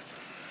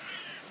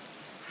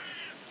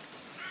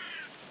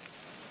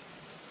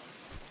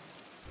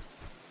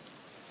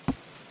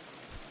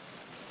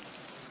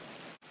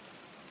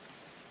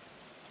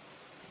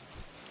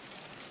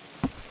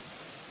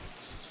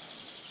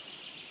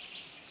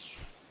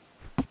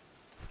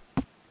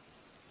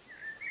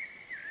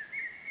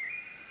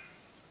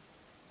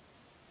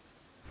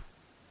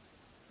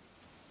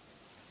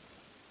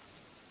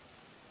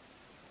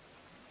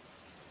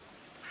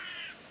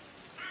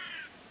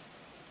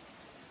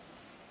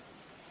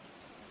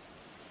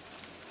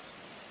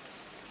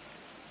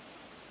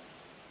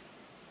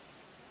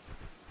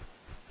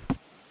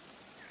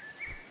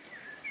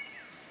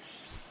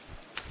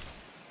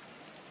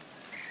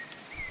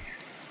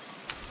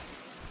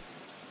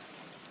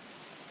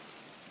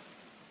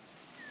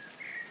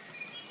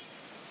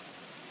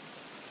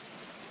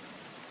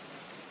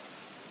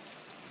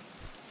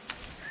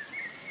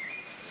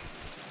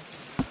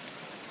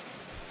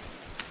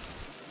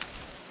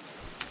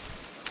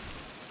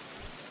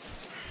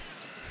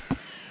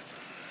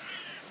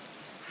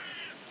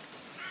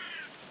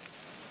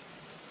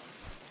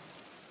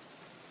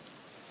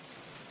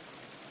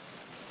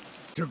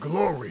 To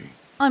glory.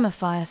 I'm a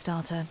fire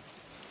starter.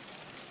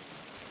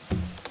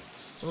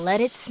 Let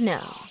it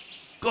snow.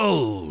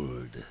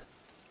 Gold.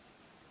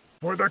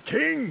 For the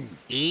king.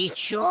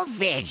 Eat your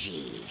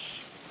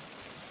veggies.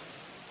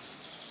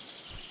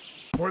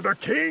 For the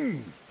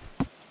king.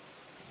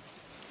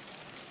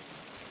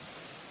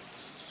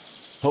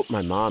 Hope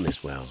my mom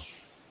is well.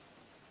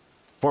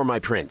 For my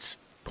prince.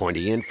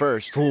 Pointy in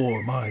first.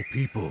 For my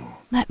people.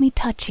 Let me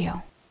touch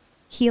you.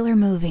 Healer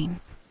moving.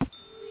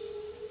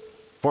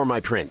 For my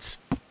prince.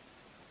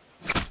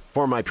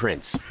 For my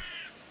prince.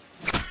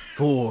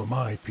 For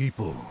my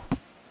people.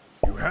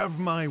 You have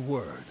my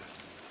word.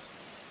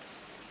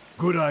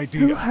 Good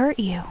idea. Who hurt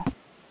you?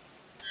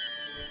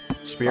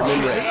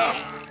 Spearman ready.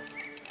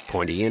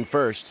 Pointy in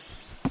first.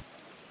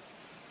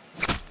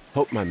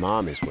 Hope my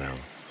mom is well.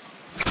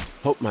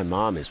 Hope my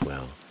mom is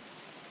well.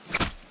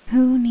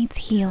 Who needs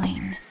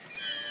healing?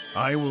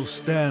 I will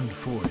stand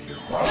for you.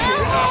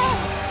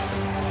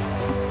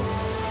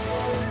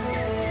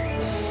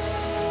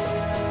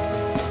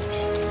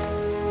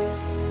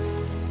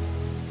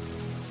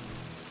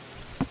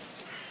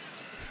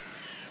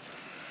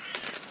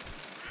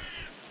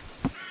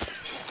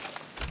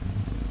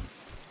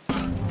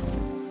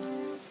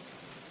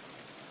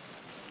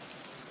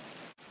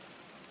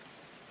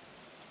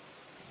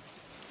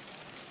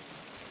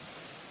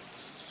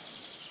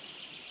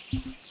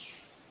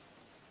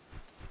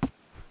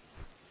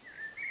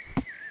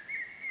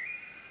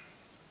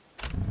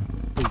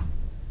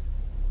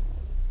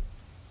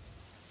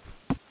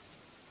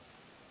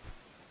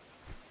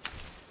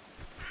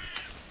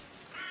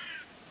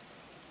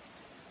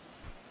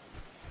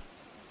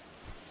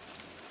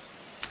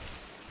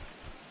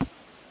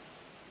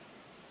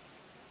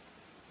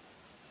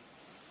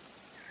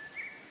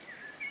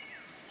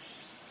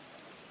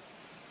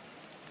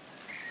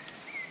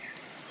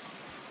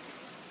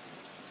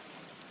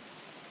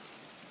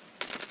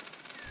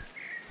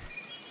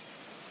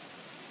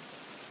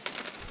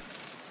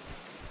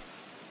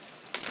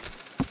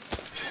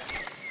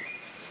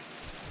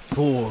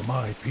 For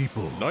my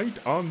people. Night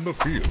on the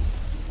field.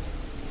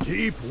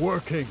 Keep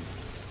working.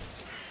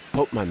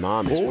 Hope my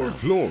mom is For well.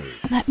 glory.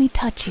 Let me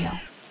touch you.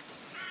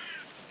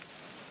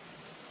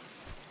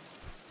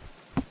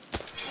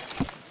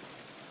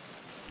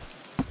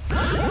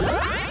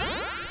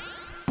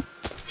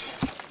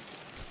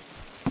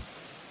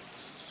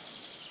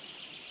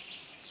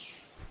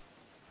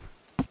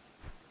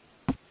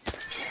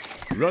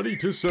 Ready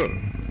to serve.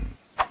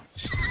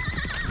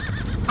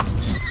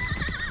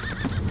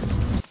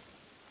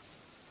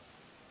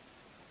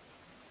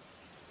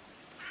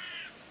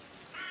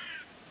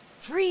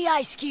 Free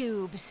ice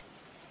cubes.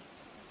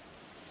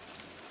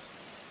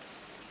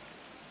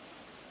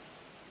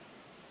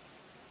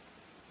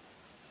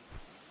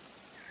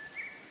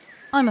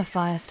 I'm a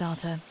fire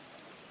starter.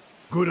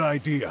 Good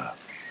idea.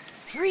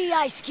 Free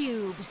ice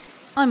cubes.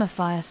 I'm a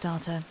fire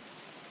starter.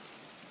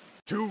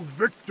 To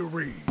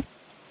victory.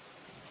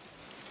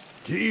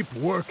 Keep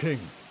working.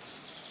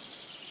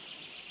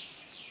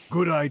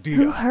 Good Who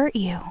idea. hurt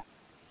you?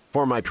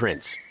 For my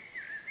prince.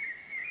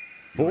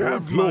 You For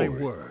have my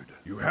glory. word.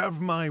 You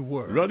have my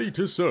word. Ready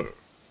to serve.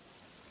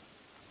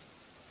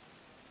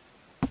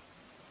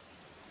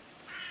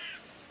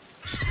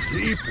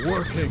 Keep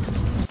working.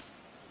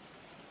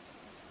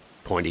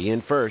 Pointy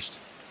in first.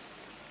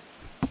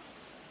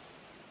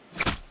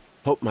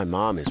 Hope my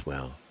mom is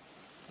well.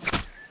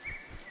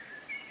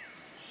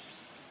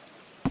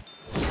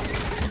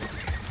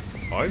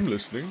 I'm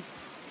listening.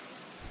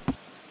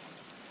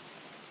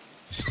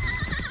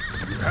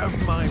 You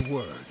have my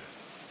word.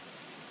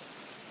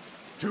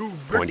 To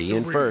victory. Pointy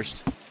in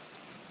first.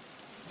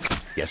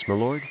 Yes, my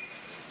lord?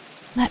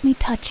 Let me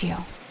touch you.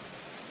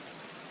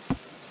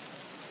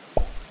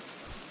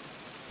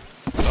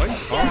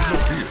 Night on the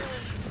field.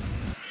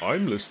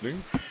 I'm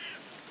listening.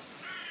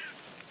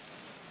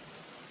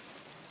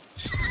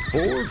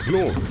 For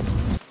glory.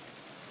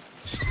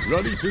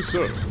 Ready to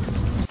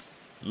serve.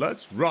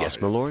 Let's ride. Yes,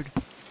 my lord?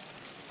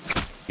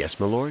 Yes,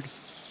 my lord?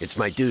 It's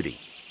my duty.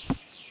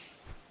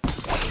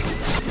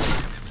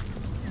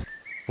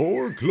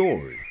 For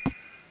glory.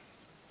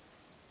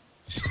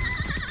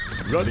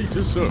 Ready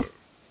to serve.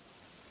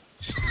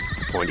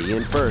 Pointy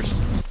in first.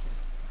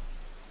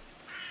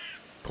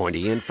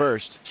 Pointy in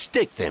first.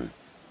 Stick them.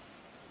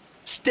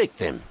 Stick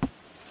them.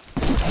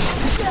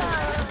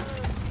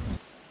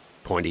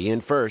 Pointy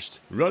in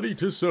first. Ready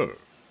to serve.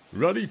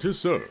 Ready to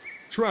serve.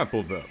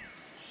 Trample them.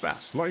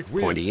 Fast like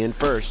wind. Pointy in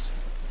first.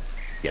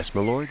 Yes,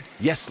 my lord?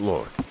 Yes,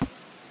 lord.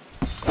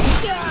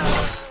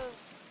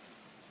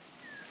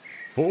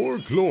 For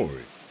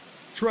glory.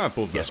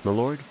 Trample them. Yes, my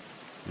lord?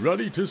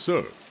 Ready to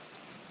serve.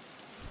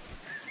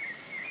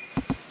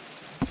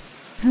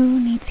 Who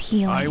needs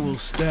healing? I will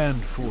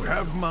stand for you.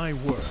 Have my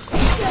word.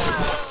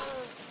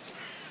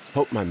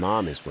 Hope my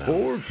mom is well.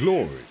 For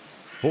glory.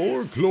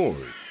 For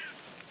glory.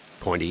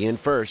 Pointy in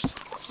first.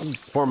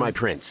 For my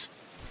prince.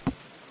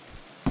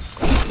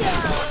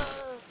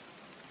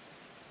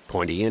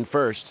 Pointy in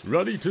first.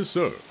 Ready to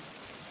serve.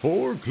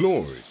 For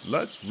glory.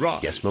 Let's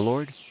ride. Yes, my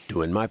lord?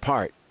 Doing my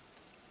part.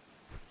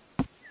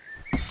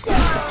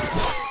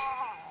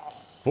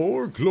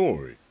 For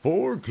glory,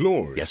 for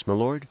glory. Yes, my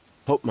lord.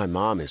 Hope my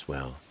mom is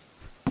well.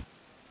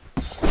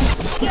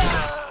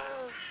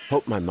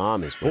 Hope my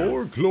mom is well.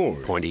 For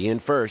glory. Pointy in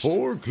first.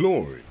 For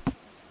glory.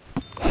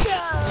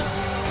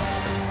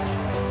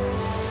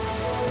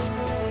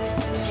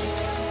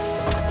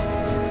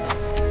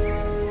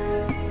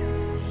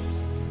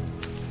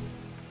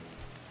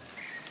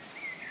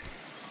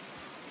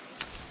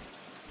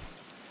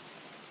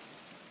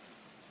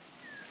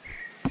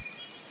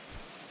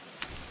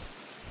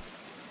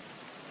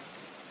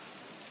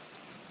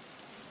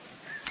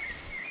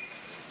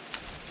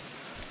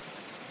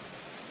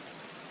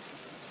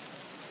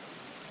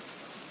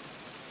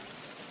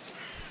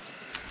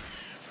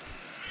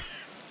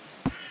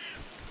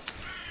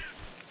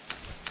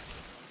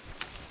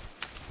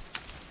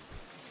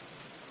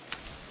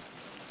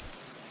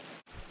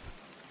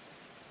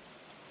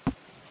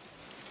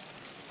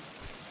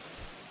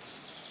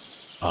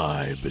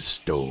 I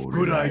bestow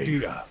Good life.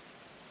 idea.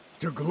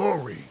 To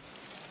glory.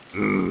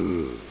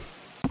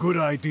 Good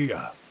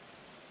idea.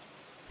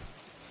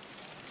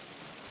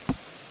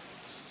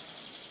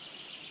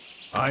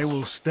 I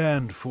will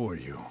stand for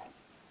you.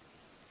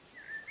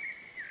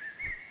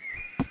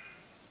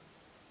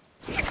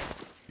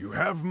 You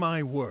have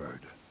my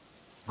word.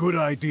 Good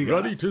idea.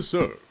 Ready to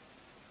serve.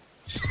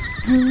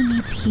 Who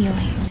needs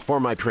healing? For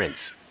my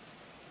prince.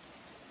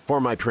 For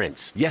my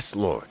prince. Yes,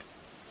 lord.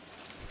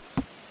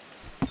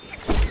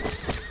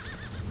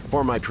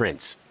 For my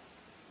prince.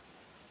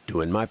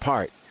 Doing my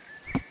part.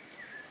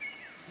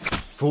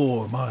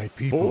 For my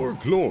people. For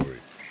glory.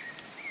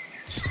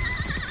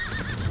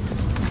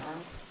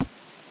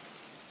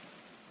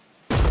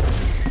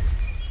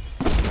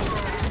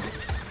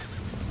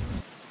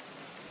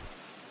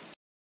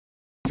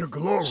 To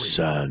glory.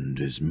 Sand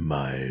is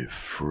my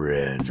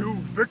friend. To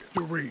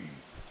victory.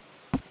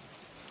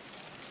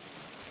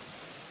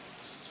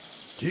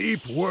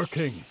 Keep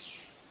working.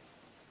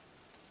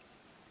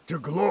 To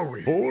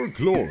glory. For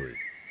glory.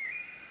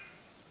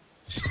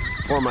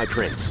 For my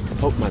prince.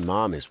 Hope my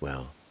mom is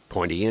well.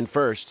 Pointy in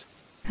first.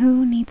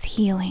 Who needs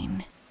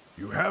healing?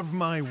 You have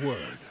my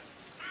word.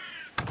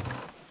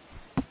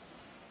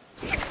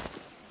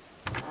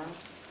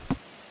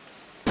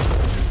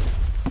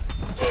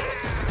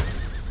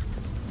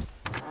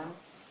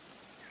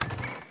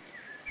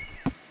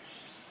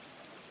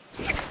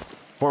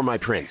 For my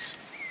prince.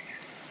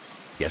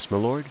 Yes, my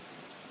lord?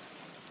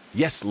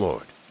 Yes,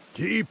 lord.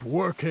 Keep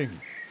working.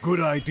 Good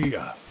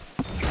idea.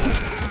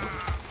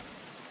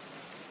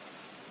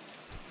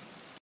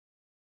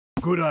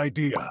 Good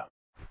idea.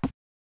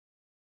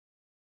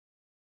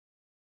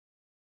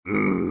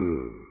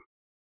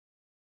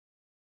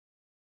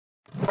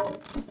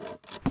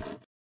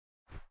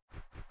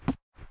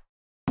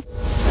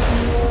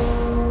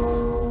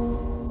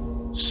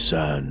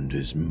 Sand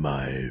is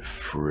my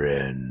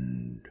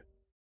friend.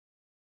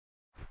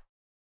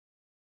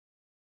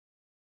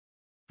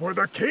 For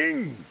the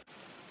king.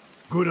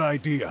 Good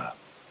idea.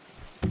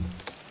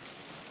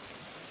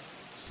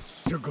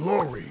 To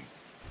glory.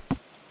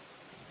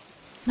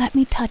 Let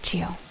me touch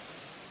you.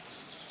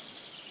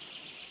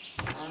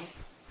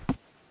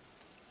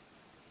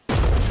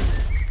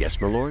 Yes,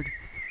 my lord?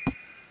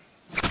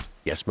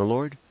 Yes, my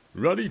lord?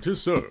 Ready to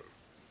serve.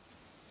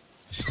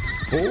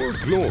 For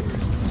glory.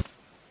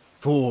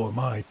 For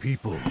my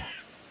people.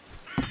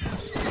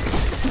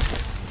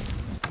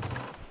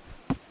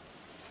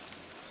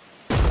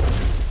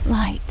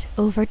 Light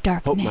over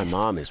darkness. Hope my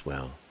mom is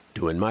well.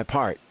 Doing my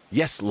part.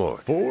 Yes,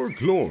 lord. For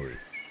glory.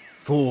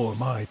 For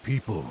my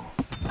people.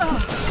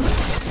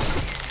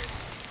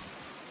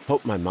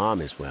 Hope my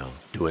mom is well.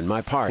 Doing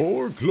my part.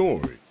 For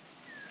glory.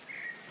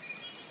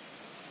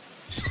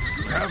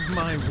 You have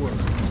my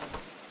word.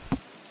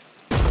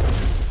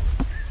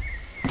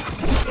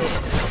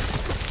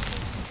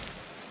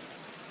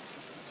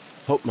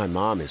 Hope my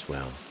mom is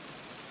well.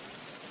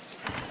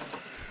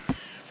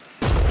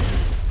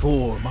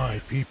 For my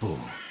people.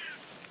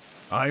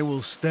 I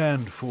will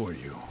stand for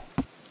you.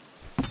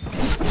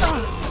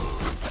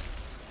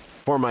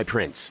 For my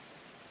prince.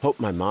 Hope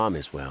my mom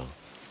is well.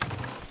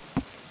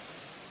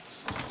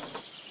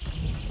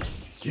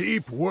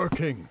 Keep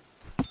working.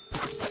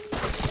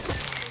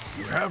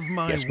 You have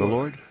my Yes, word. my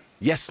lord?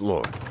 Yes,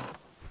 lord.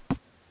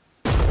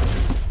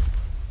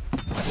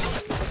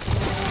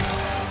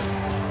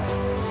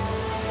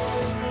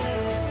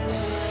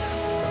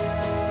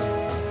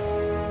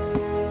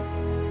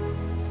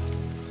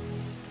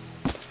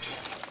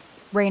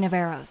 Rain of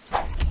arrows.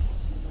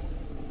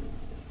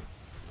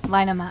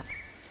 Line them up.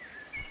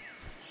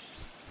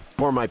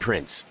 For my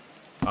prince.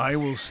 I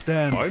will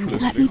stand I'm for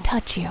Let listening. me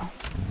touch you.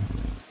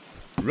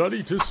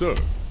 Ready to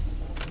serve.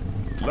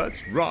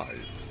 Let's ride.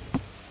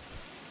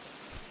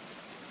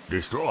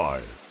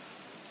 Destroy.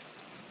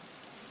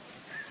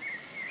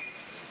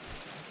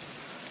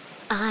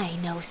 I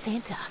know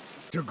Santa.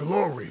 to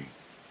glory.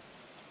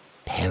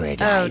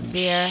 Paradigm Oh,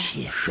 dear.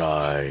 shift.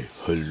 Shai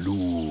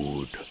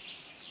Halud.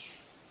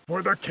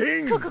 For the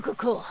king.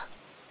 Cool.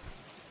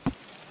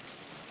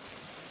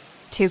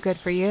 Too good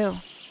for you.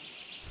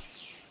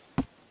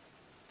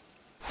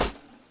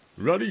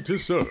 Ready to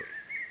serve.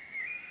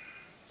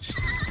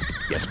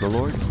 Yes, my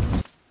lord?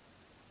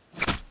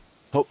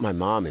 Hope my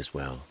mom is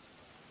well.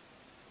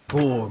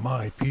 For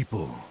my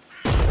people.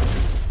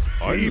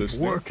 I'm Keep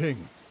listening.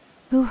 working.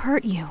 Who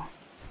hurt you?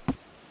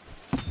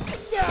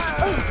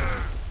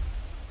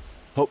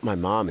 Hope my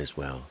mom is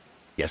well.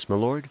 Yes, my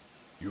lord?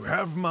 You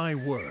have my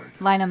word.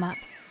 Line 'em up.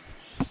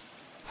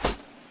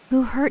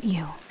 Who hurt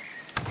you?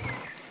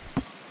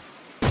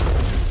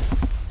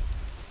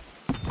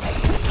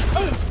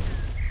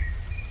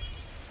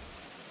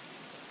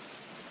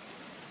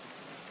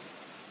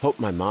 Hope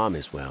my mom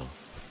is well.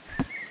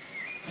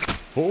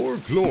 For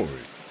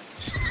glory.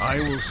 I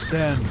will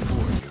stand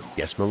for you.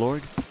 Yes, my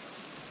lord?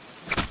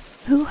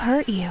 Who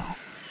hurt you?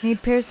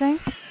 Need piercing?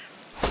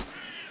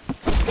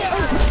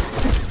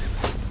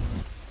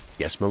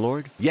 Yes, my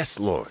lord? Yes,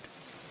 lord.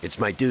 It's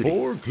my duty.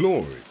 For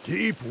glory.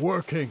 Keep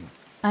working.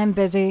 I'm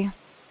busy.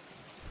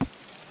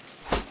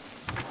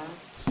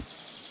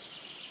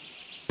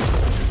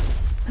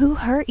 Who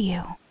hurt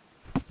you?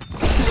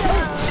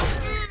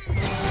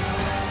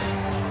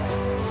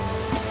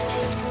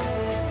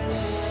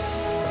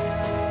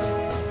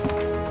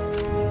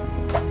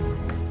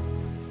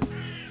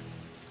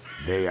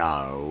 They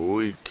are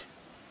weak.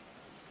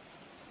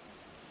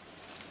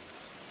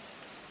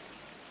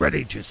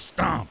 Ready to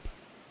stomp.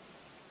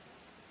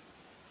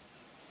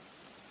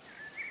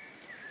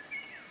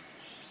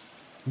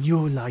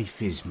 Your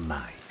life is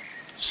mine.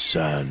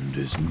 Sand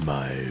is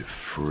my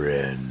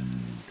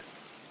friend.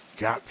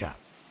 Chop chop.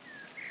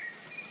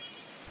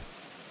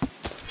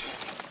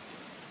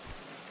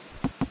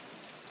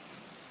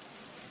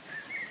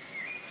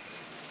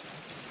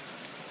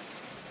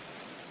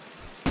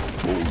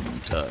 Hold him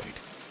tight.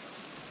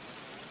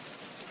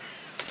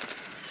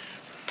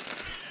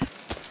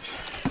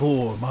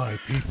 For my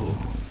people.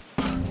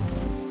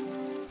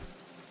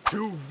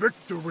 To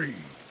victory.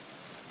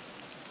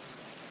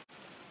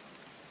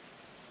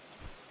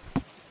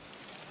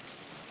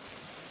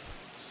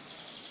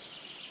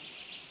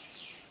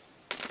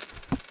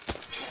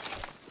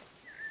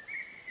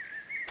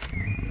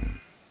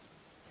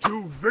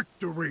 To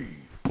victory.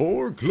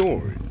 For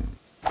glory.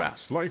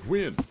 Fast like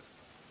wind.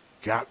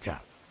 Chop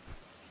chop.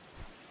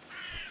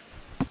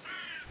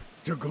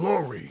 To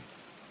glory.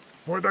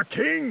 For the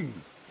king.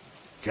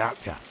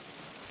 Chop chop.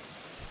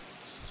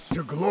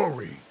 To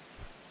glory.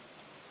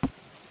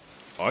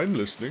 I'm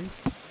listening.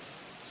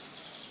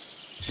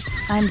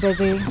 I'm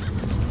busy.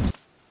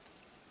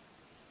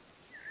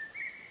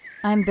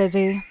 I'm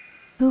busy.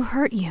 Who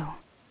hurt you?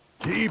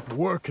 Keep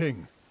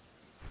working.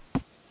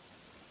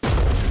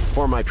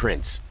 For my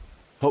prince.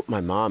 Hope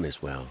my mom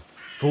is well.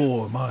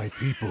 For my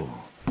people.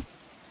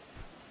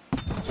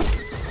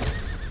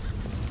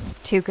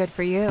 Too good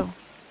for you.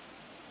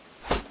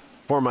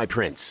 For my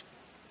prince.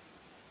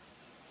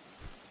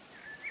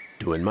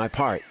 Doing my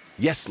part.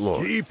 Yes,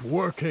 lord. Keep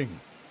working.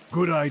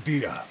 Good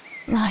idea.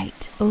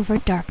 Light over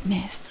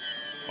darkness.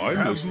 I'm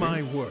Have listening.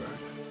 my word.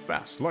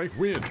 Fast like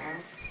wind.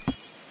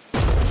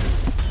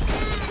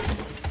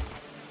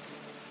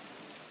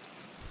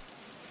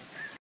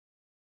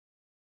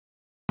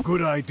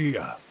 Good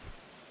idea.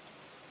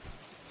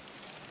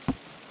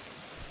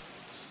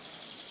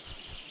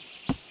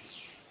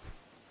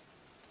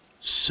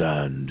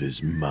 Sand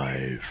is my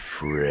To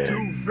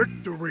friend.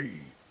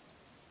 victory.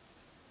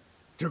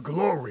 To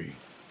glory.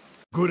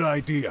 Good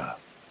idea.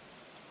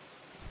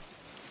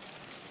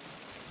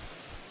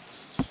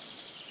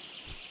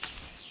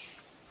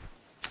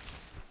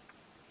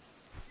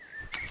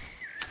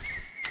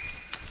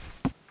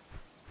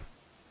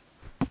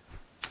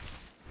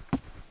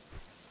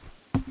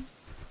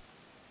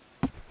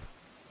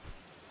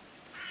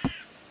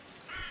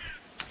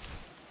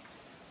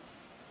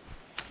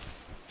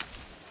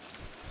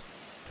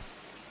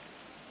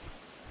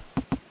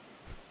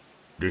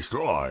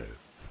 Destroy.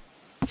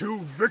 To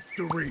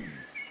victory.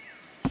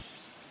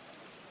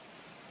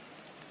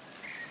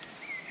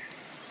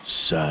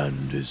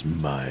 Sand is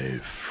my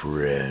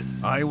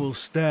friend. I will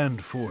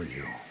stand for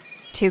you.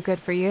 Too good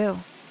for you.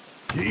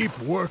 Keep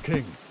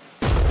working.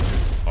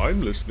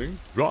 I'm listening.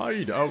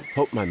 Ride out.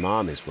 Hope my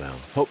mom is well.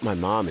 Hope my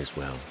mom is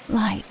well.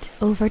 Light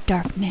over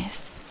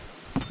darkness.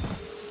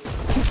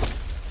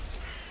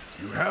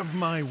 You have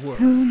my word.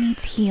 Who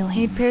needs healing?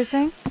 Need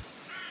piercing?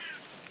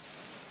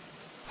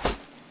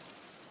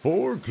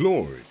 For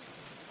glory.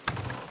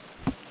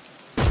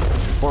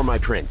 For my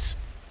prince.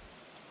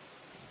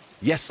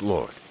 Yes,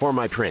 lord. For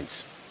my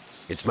prince.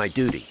 It's my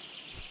duty.